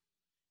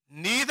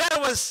 Neither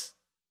was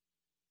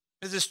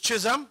Mrs.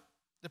 Chisholm,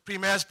 the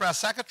Premier's press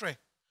secretary,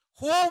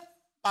 who,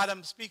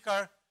 Madam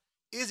Speaker,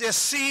 is a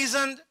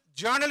seasoned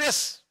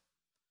journalist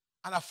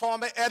and a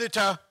former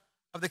editor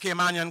of the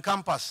Caymanian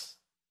Compass.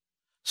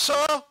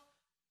 So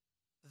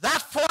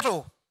that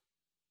photo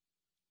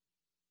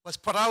was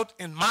put out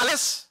in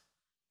malice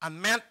and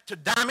meant to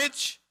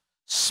damage,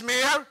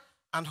 smear,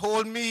 and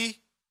hold me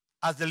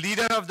as the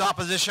leader of the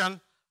opposition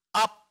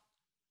up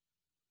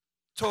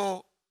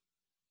to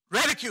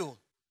ridicule,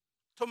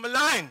 to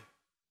malign,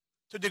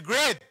 to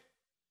degrade,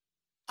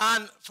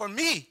 and for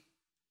me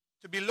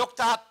to be looked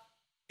at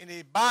in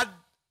a bad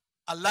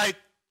a light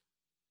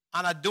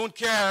and a don't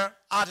care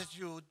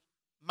attitude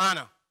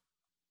manner.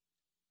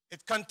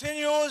 It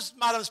continues,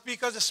 Madam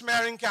Speaker, the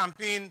smearing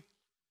campaign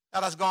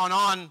that has gone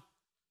on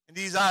in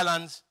these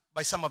islands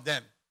by some of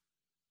them.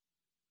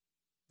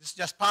 This is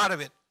just part of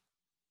it.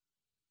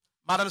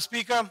 Madam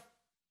Speaker, as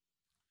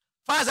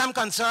far as I'm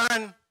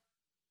concerned,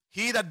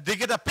 he that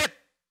diggeth a pit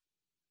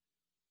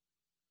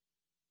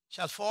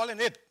shall fall in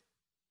it.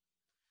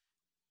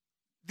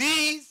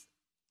 These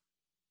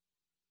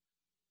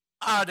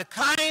are the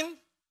kind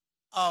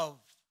of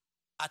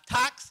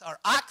attacks or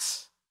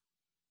acts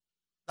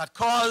that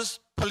cause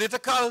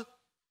political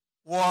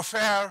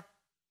warfare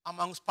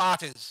amongst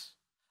parties.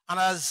 And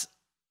as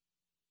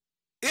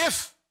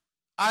if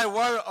I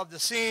were of the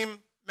same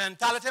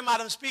mentality,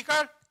 Madam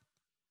Speaker,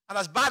 and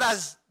as bad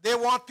as they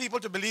want people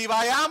to believe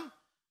I am,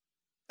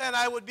 then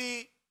I would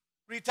be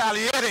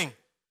retaliating.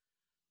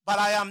 But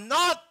I am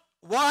not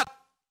what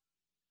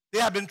they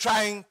have been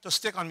trying to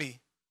stick on me.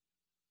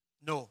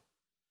 No.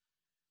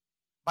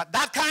 But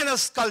that kind of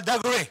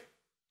skullduggery,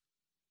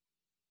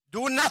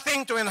 do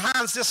nothing to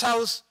enhance this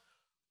House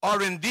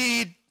or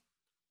indeed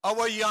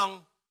our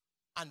young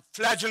and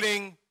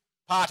fledgling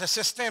party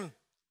system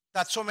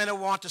that so many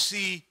want to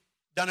see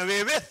done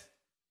away with.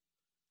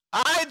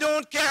 I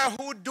don't care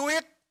who do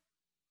it,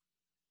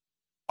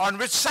 on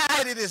which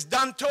side it is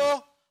done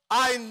to.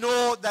 I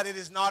know that it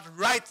is not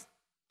right.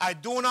 I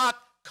do not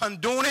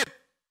condone it.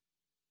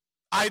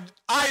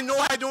 I know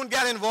I don't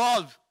get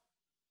involved,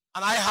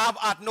 and I have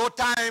at no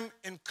time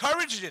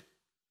encouraged it,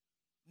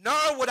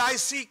 nor would I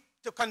seek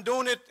to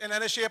condone it in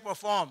any shape or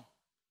form.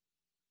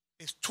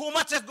 It's too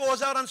much that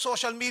goes out on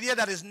social media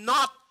that is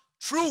not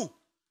true,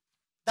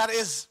 that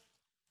is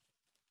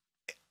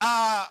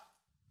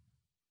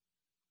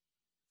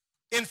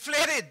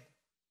inflated,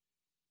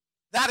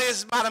 that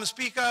is, Madam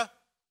Speaker,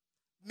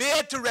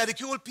 made to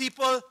ridicule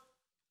people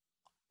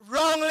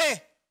wrongly,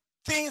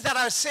 things that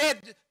are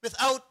said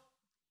without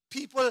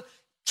people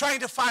trying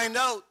to find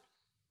out,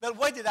 well,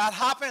 why did that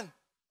happen?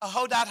 Or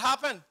how that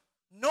happened?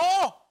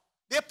 No,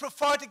 they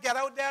prefer to get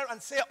out there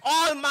and say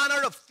all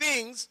manner of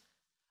things,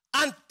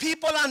 and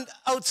people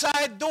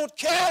outside don't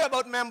care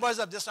about members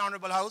of this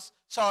honorable House.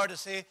 Sorry to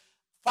say,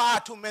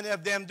 far too many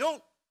of them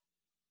don't.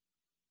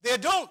 They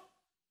don't.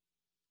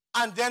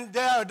 And then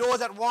there are those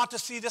that want to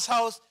see this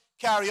House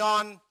carry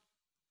on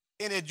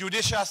in a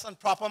judicious and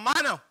proper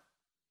manner.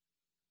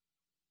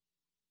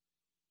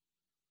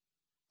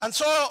 And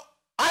so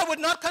I would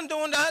not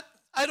condone that.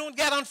 I don't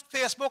get on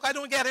Facebook. I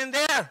don't get in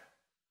there.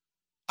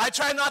 I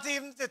try not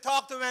even to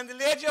talk to when the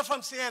lady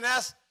from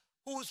CNS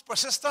who's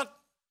persistent,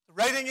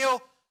 writing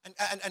you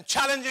and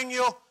challenging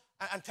you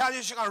and tell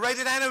you she can write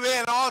it anyway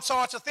and all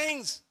sorts of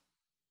things.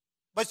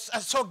 But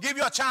so give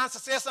you a chance to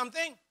say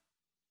something.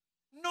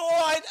 No,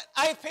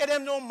 I pay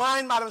them no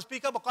mind, Madam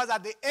Speaker, because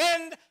at the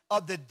end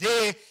of the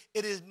day,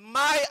 it is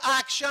my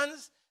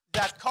actions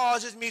that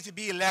causes me to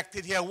be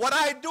elected here. What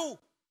I do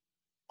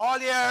all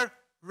year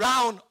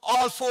round,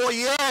 all 4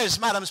 years,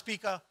 Madam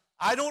Speaker,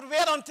 I don't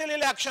wait until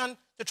election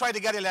to try to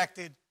get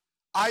elected.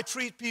 I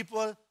treat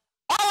people,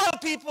 all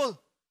people,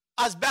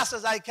 as best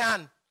as I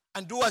can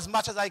and do as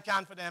much as I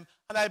can for them.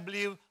 And I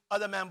believe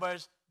other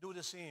members do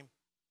the same.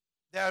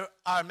 There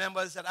are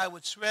members that I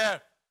would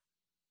swear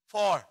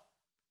for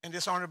in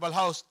this honorable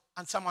house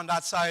and some on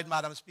that side,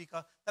 Madam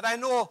Speaker, that I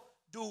know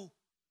do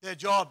their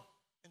job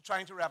in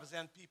trying to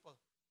represent people.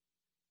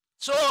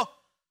 So,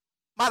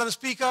 Madam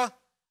Speaker,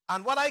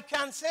 and what I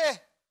can say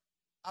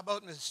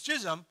about Mrs.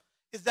 Chisholm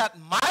is that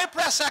my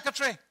press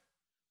secretary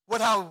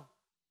would have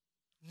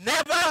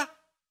never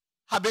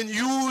have been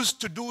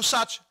used to do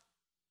such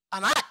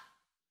an act,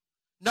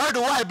 nor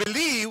do I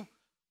believe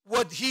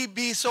would he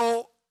be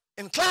so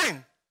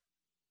inclined.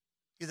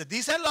 He's a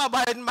decent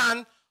law-abiding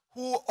man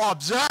who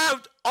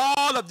observed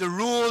all of the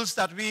rules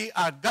that we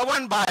are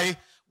governed by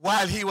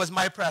while he was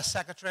my press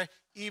secretary,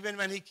 even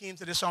when he came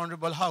to this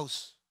honorable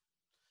house.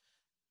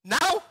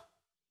 Now,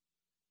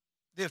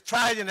 they've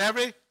tried in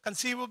every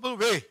conceivable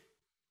way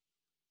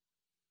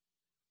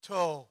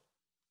to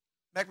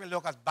make me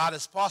look as bad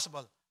as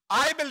possible.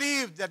 I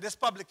believe that this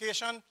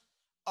publication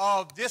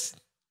of this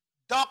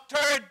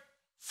doctored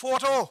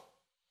photo,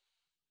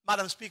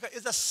 Madam Speaker,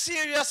 is a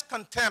serious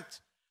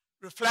contempt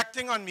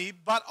reflecting on me,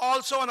 but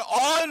also on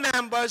all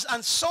members,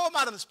 and so,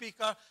 Madam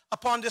Speaker,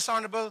 upon this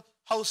honorable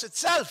house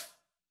itself.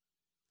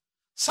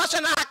 Such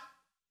an act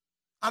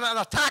and an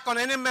attack on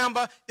any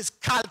member is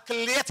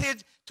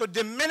calculated to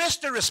diminish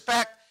the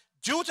respect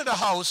due to the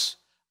house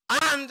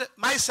and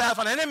myself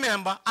and any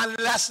member and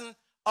lessen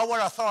our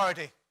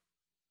authority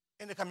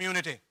in the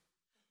community.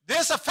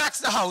 This affects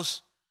the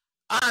house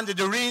and the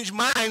deranged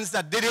minds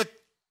that did it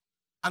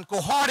and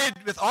cohorted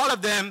with all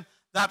of them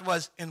that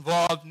was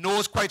involved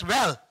knows quite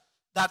well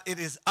that it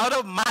is out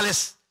of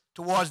malice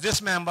towards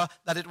this member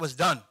that it was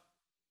done.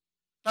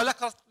 Now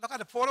look at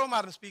the photo,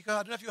 Madam Speaker. I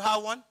don't know if you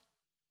have one.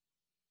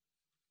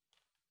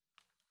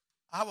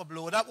 I have a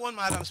blowed up one,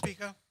 Madam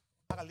Speaker.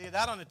 I can lay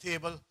that on the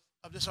table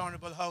of this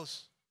honorable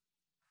house.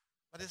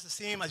 But it's the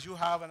same as you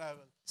have, and I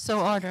will So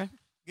ordered.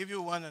 give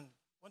you one, and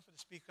one for the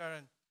speaker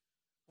and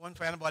one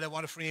for anybody that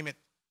want to frame it.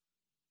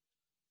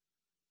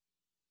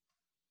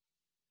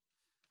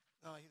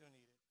 No, he don't need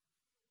it.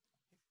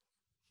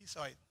 He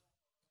saw it.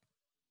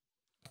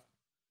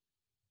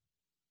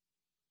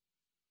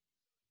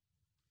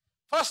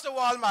 First of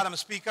all, Madam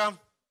Speaker,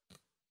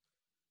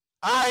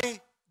 I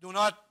do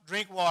not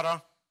drink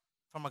water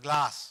from a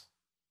glass.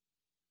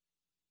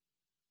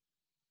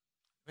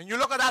 When you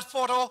look at that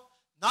photo,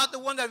 not the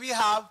one that we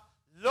have,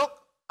 look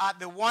at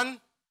the one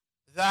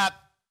that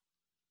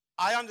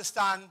I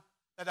understand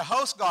that the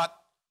house got,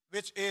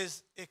 which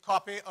is a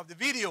copy of the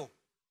video.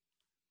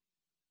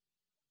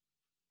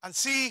 And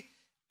see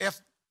if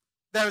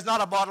there is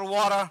not a bottled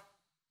water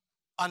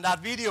on that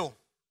video.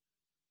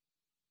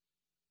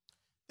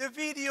 The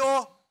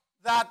video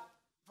that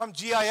from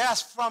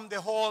GIS, from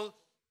the whole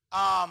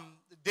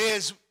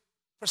day's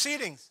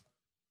proceedings.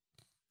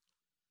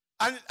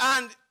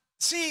 And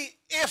see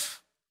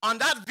if on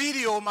that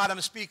video, Madam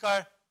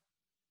Speaker,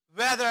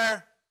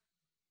 whether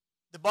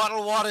the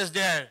bottled water is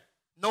there.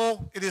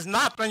 No, it is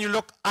not. When you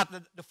look at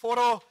the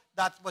photo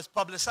that was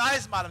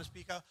publicized, Madam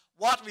Speaker,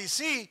 what we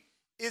see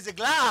is a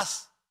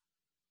glass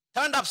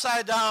turned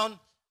upside down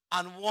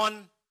and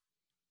one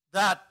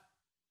that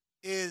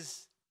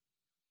is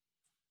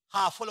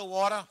half full of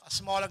water, a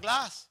smaller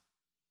glass.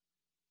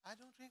 I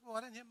don't drink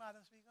water in here,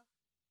 Madam Speaker.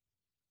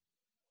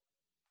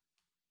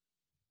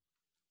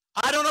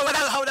 I don't know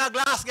how that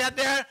glass get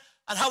there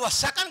and how a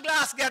second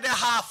glass get there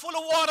half full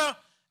of water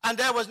and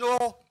there was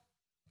no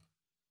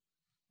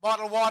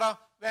bottled water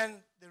when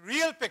the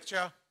real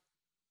picture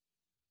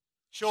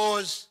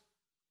shows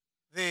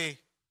the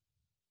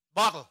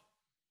bottle,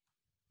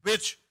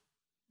 which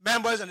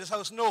members in this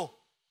house know.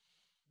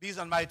 These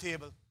on my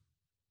table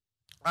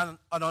and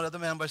on other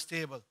members'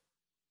 table.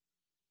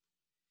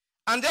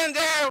 And then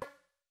there,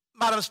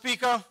 Madam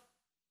Speaker,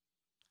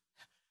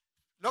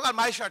 look at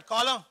my shirt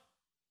collar.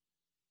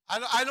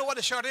 I know what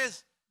the shirt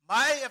is.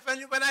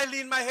 When I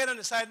lean my head on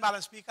the side,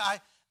 Madam Speaker,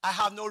 I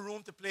have no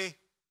room to play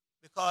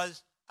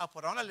because I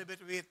put on a little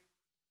bit of weight.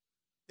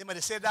 They might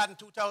have said that in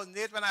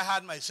 2008 when I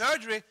had my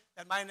surgery,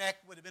 that my neck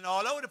would have been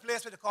all over the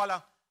place with the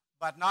collar,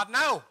 but not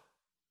now.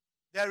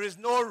 There is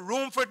no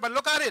room for it, but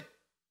look at it.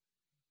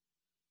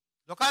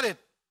 Look at it.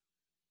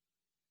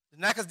 The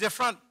neck is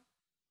different.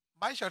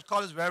 My shirt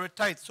collar is very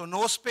tight, so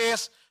no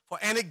space for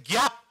any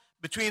gap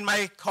between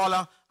my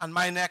collar and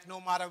my neck, no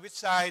matter which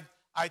side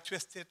I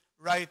twist it,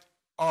 right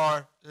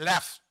or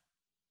left.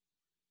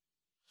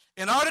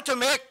 In order to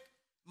make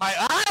my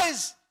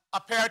eyes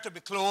appear to be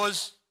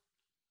closed,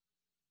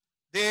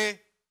 as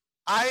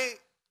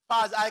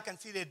far as I can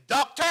see, they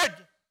doctored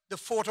the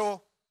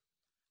photo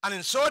and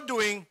in so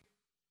doing,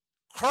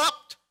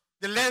 cropped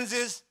the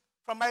lenses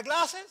from my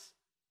glasses.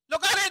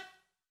 Look at it,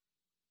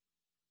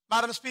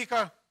 Madam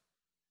Speaker.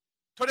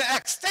 to the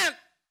extent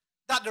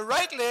that the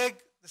right leg,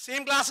 the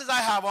same glasses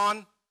I have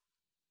on,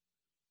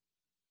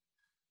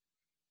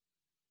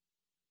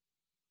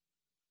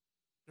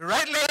 the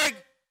right leg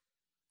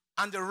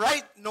and the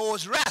right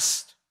nose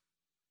rest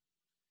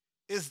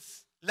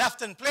is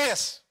left in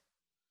place,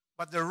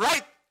 but the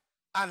right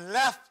and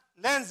left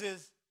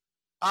lenses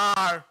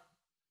are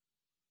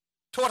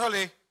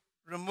totally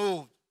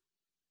removed.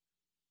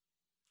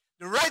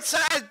 The right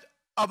side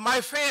of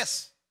my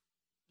face,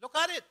 look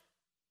at it.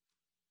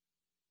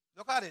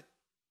 Look at it.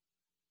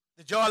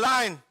 The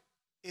jawline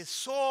is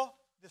so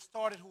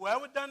distorted.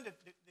 Whoever done the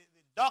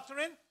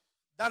doctoring,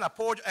 done a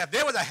poor job. If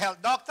there was a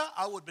health doctor,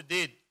 I would be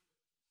dead.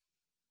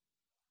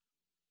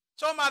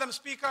 So, Madam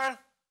Speaker,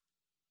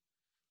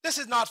 this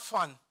is not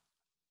fun.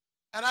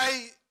 And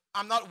I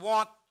am not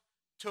want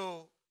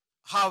to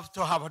have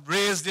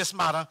raised this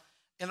matter.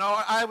 You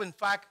know, I, in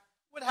fact,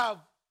 would have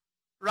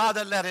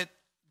rather let it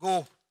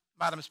go,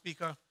 Madam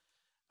Speaker,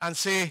 and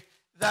say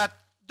that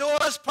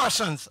those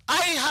persons,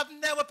 I have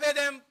never paid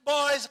them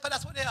boys, because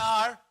that's what they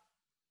are.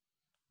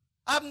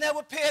 I've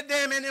never paid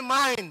them any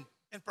mind.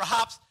 And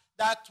perhaps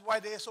that's why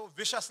they so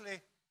viciously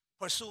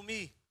pursue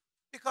me.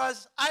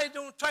 Because I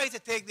don't try to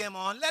take them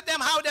on. Let them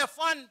have their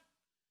fun.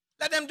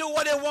 Let them do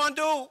what they want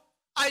to do.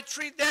 I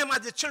treat them as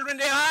the children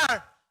they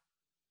are.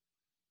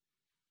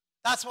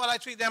 That's what I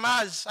treat them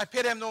as. I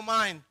pay them no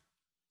mind.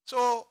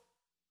 So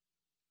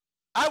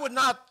I would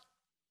not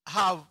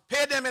have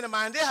paid them any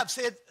mind. They have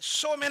said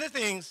so many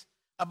things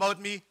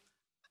about me.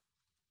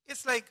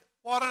 It's like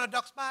water on a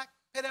duck's back.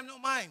 Pay them no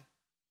mind.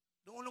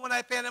 The only one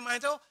I pay them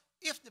mind to,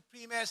 if the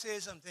premier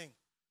says something.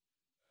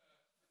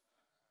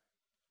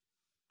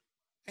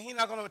 And he's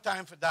not going to have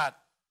time for that.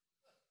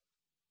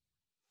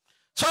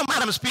 So,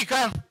 Madam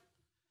Speaker,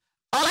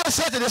 all I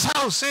say to this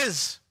House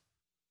is,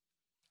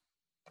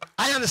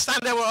 I understand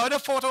there were other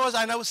photos,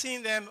 I never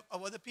seen them,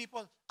 of other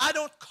people. I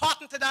don't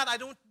cotton to that. I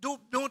don't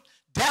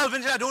delve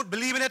into it. I don't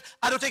believe in it.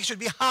 I don't think it should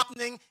be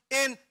happening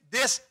in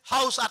this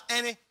House at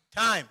any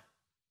time.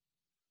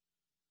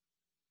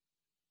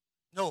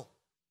 No.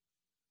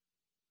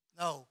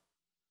 No.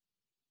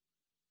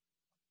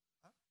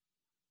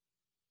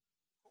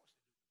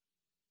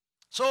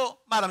 So,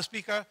 Madam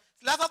Speaker,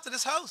 it's left up to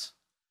this House.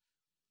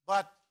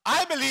 But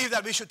I believe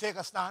that we should take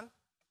a stand.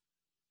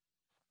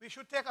 We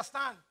should take a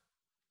stand.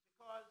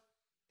 Because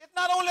it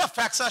not only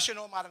affects us, you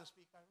know, Madam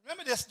Speaker.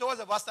 Remember this, those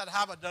of us that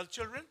have adult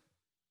children?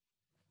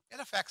 It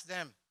affects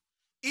them.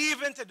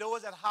 Even to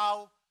those that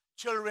have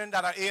children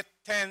that are 8,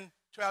 10,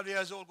 12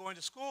 years old going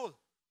to school.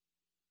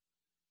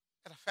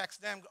 It affects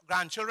them.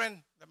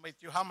 Grandchildren,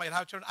 you might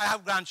have children. I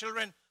have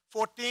grandchildren,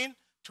 14,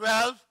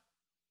 12,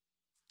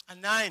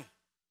 and 9.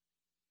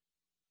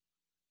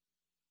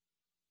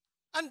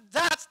 And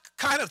that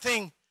kind of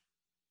thing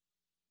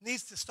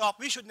needs to stop.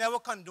 We should never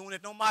condone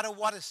it, no matter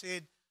what is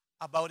said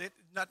about it.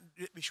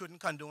 We shouldn't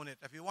condone it.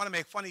 If you want to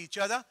make fun of each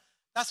other,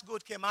 that's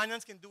good.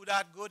 Caymanians can do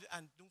that good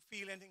and don't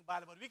feel anything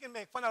bad about it. We can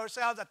make fun of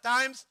ourselves at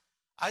times.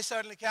 I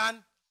certainly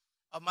can,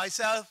 of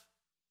myself,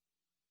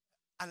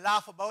 and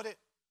laugh about it.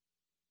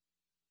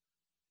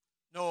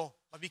 No,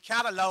 but we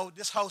can't allow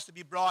this House to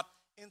be brought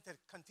into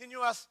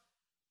continuous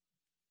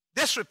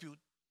disrepute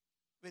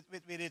with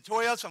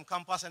editorials from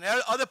Compass and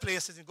other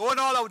places and going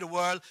all over the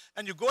world,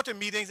 and you go to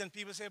meetings and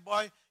people say,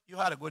 boy, you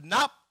had a good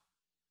nap.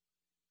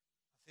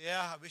 I say,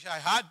 yeah, I wish I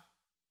had.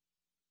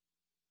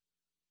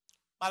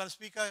 Madam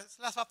Speaker, it's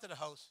left up to the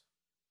House.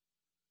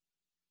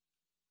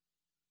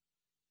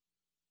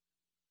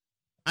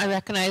 I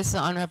recognize the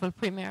Honorable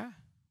Premier.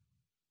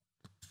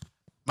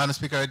 Madam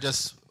Speaker, I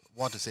just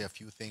want to say a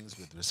few things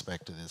with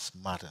respect to this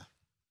matter.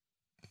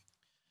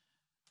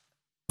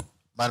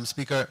 Madam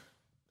Speaker,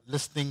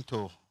 listening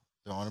to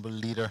the Honorable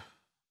Leader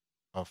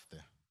of the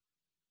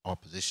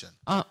Opposition.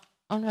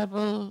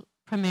 Honorable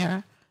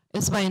Premier,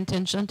 it's my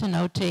intention to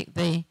now take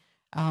the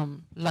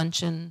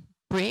luncheon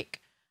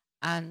break,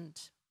 and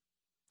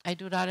I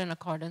do that in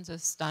accordance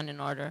with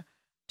Standing Order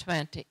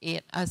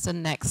 28 as the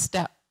next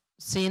step.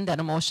 Seeing that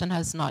a motion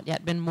has not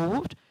yet been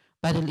moved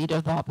by the Leader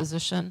of the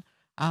Opposition,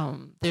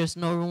 there's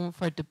no room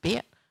for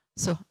debate.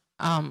 So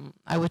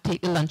I would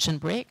take the luncheon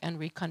break and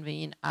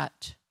reconvene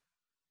at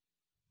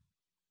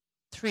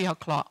 3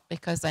 o'clock,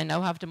 because I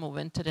now have to move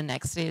into the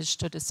next stage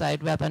to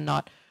decide whether or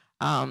not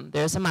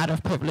there's a matter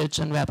of privilege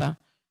and whether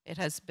it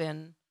has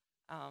been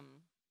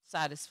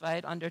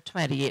satisfied under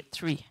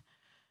 28.3.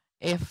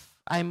 If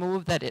I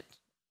move that it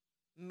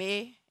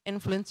may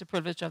influence the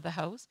privilege of the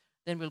House,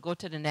 then we'll go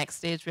to the next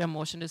stage where a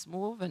motion is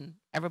moved and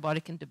everybody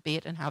can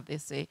debate and have their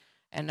say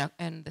and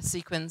the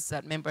sequence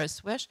that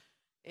members wish.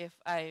 If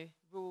I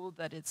rule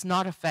that it's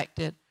not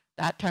affected,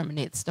 that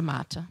terminates the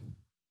matter.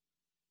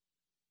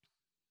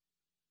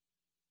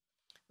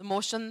 The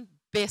motion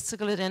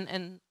basically then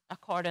in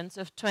accordance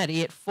with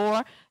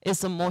 28.4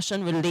 is a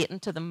motion relating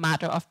to the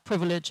matter of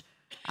privilege.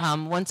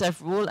 Once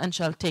I've ruled, and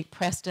shall take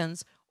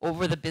precedence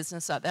over the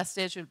business. At that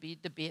stage we'll be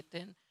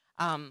debating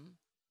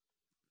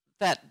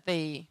that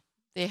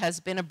there has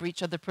been a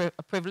breach of the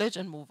privilege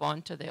and move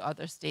on to the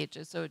other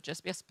stages. So it would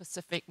just be a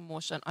specific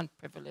motion on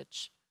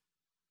privilege.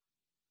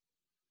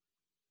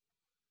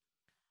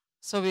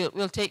 So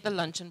we'll take the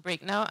luncheon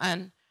break now,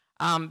 and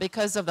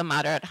because of the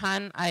matter at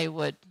hand, I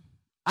would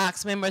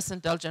ask members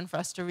indulgent for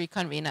us to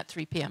reconvene at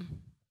 3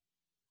 p.m.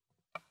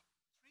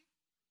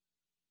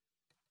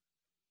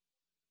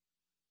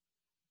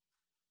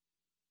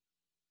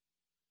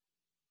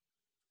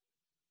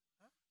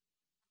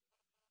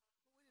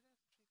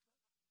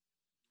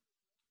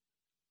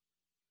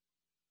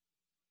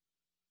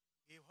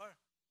 Gave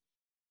her.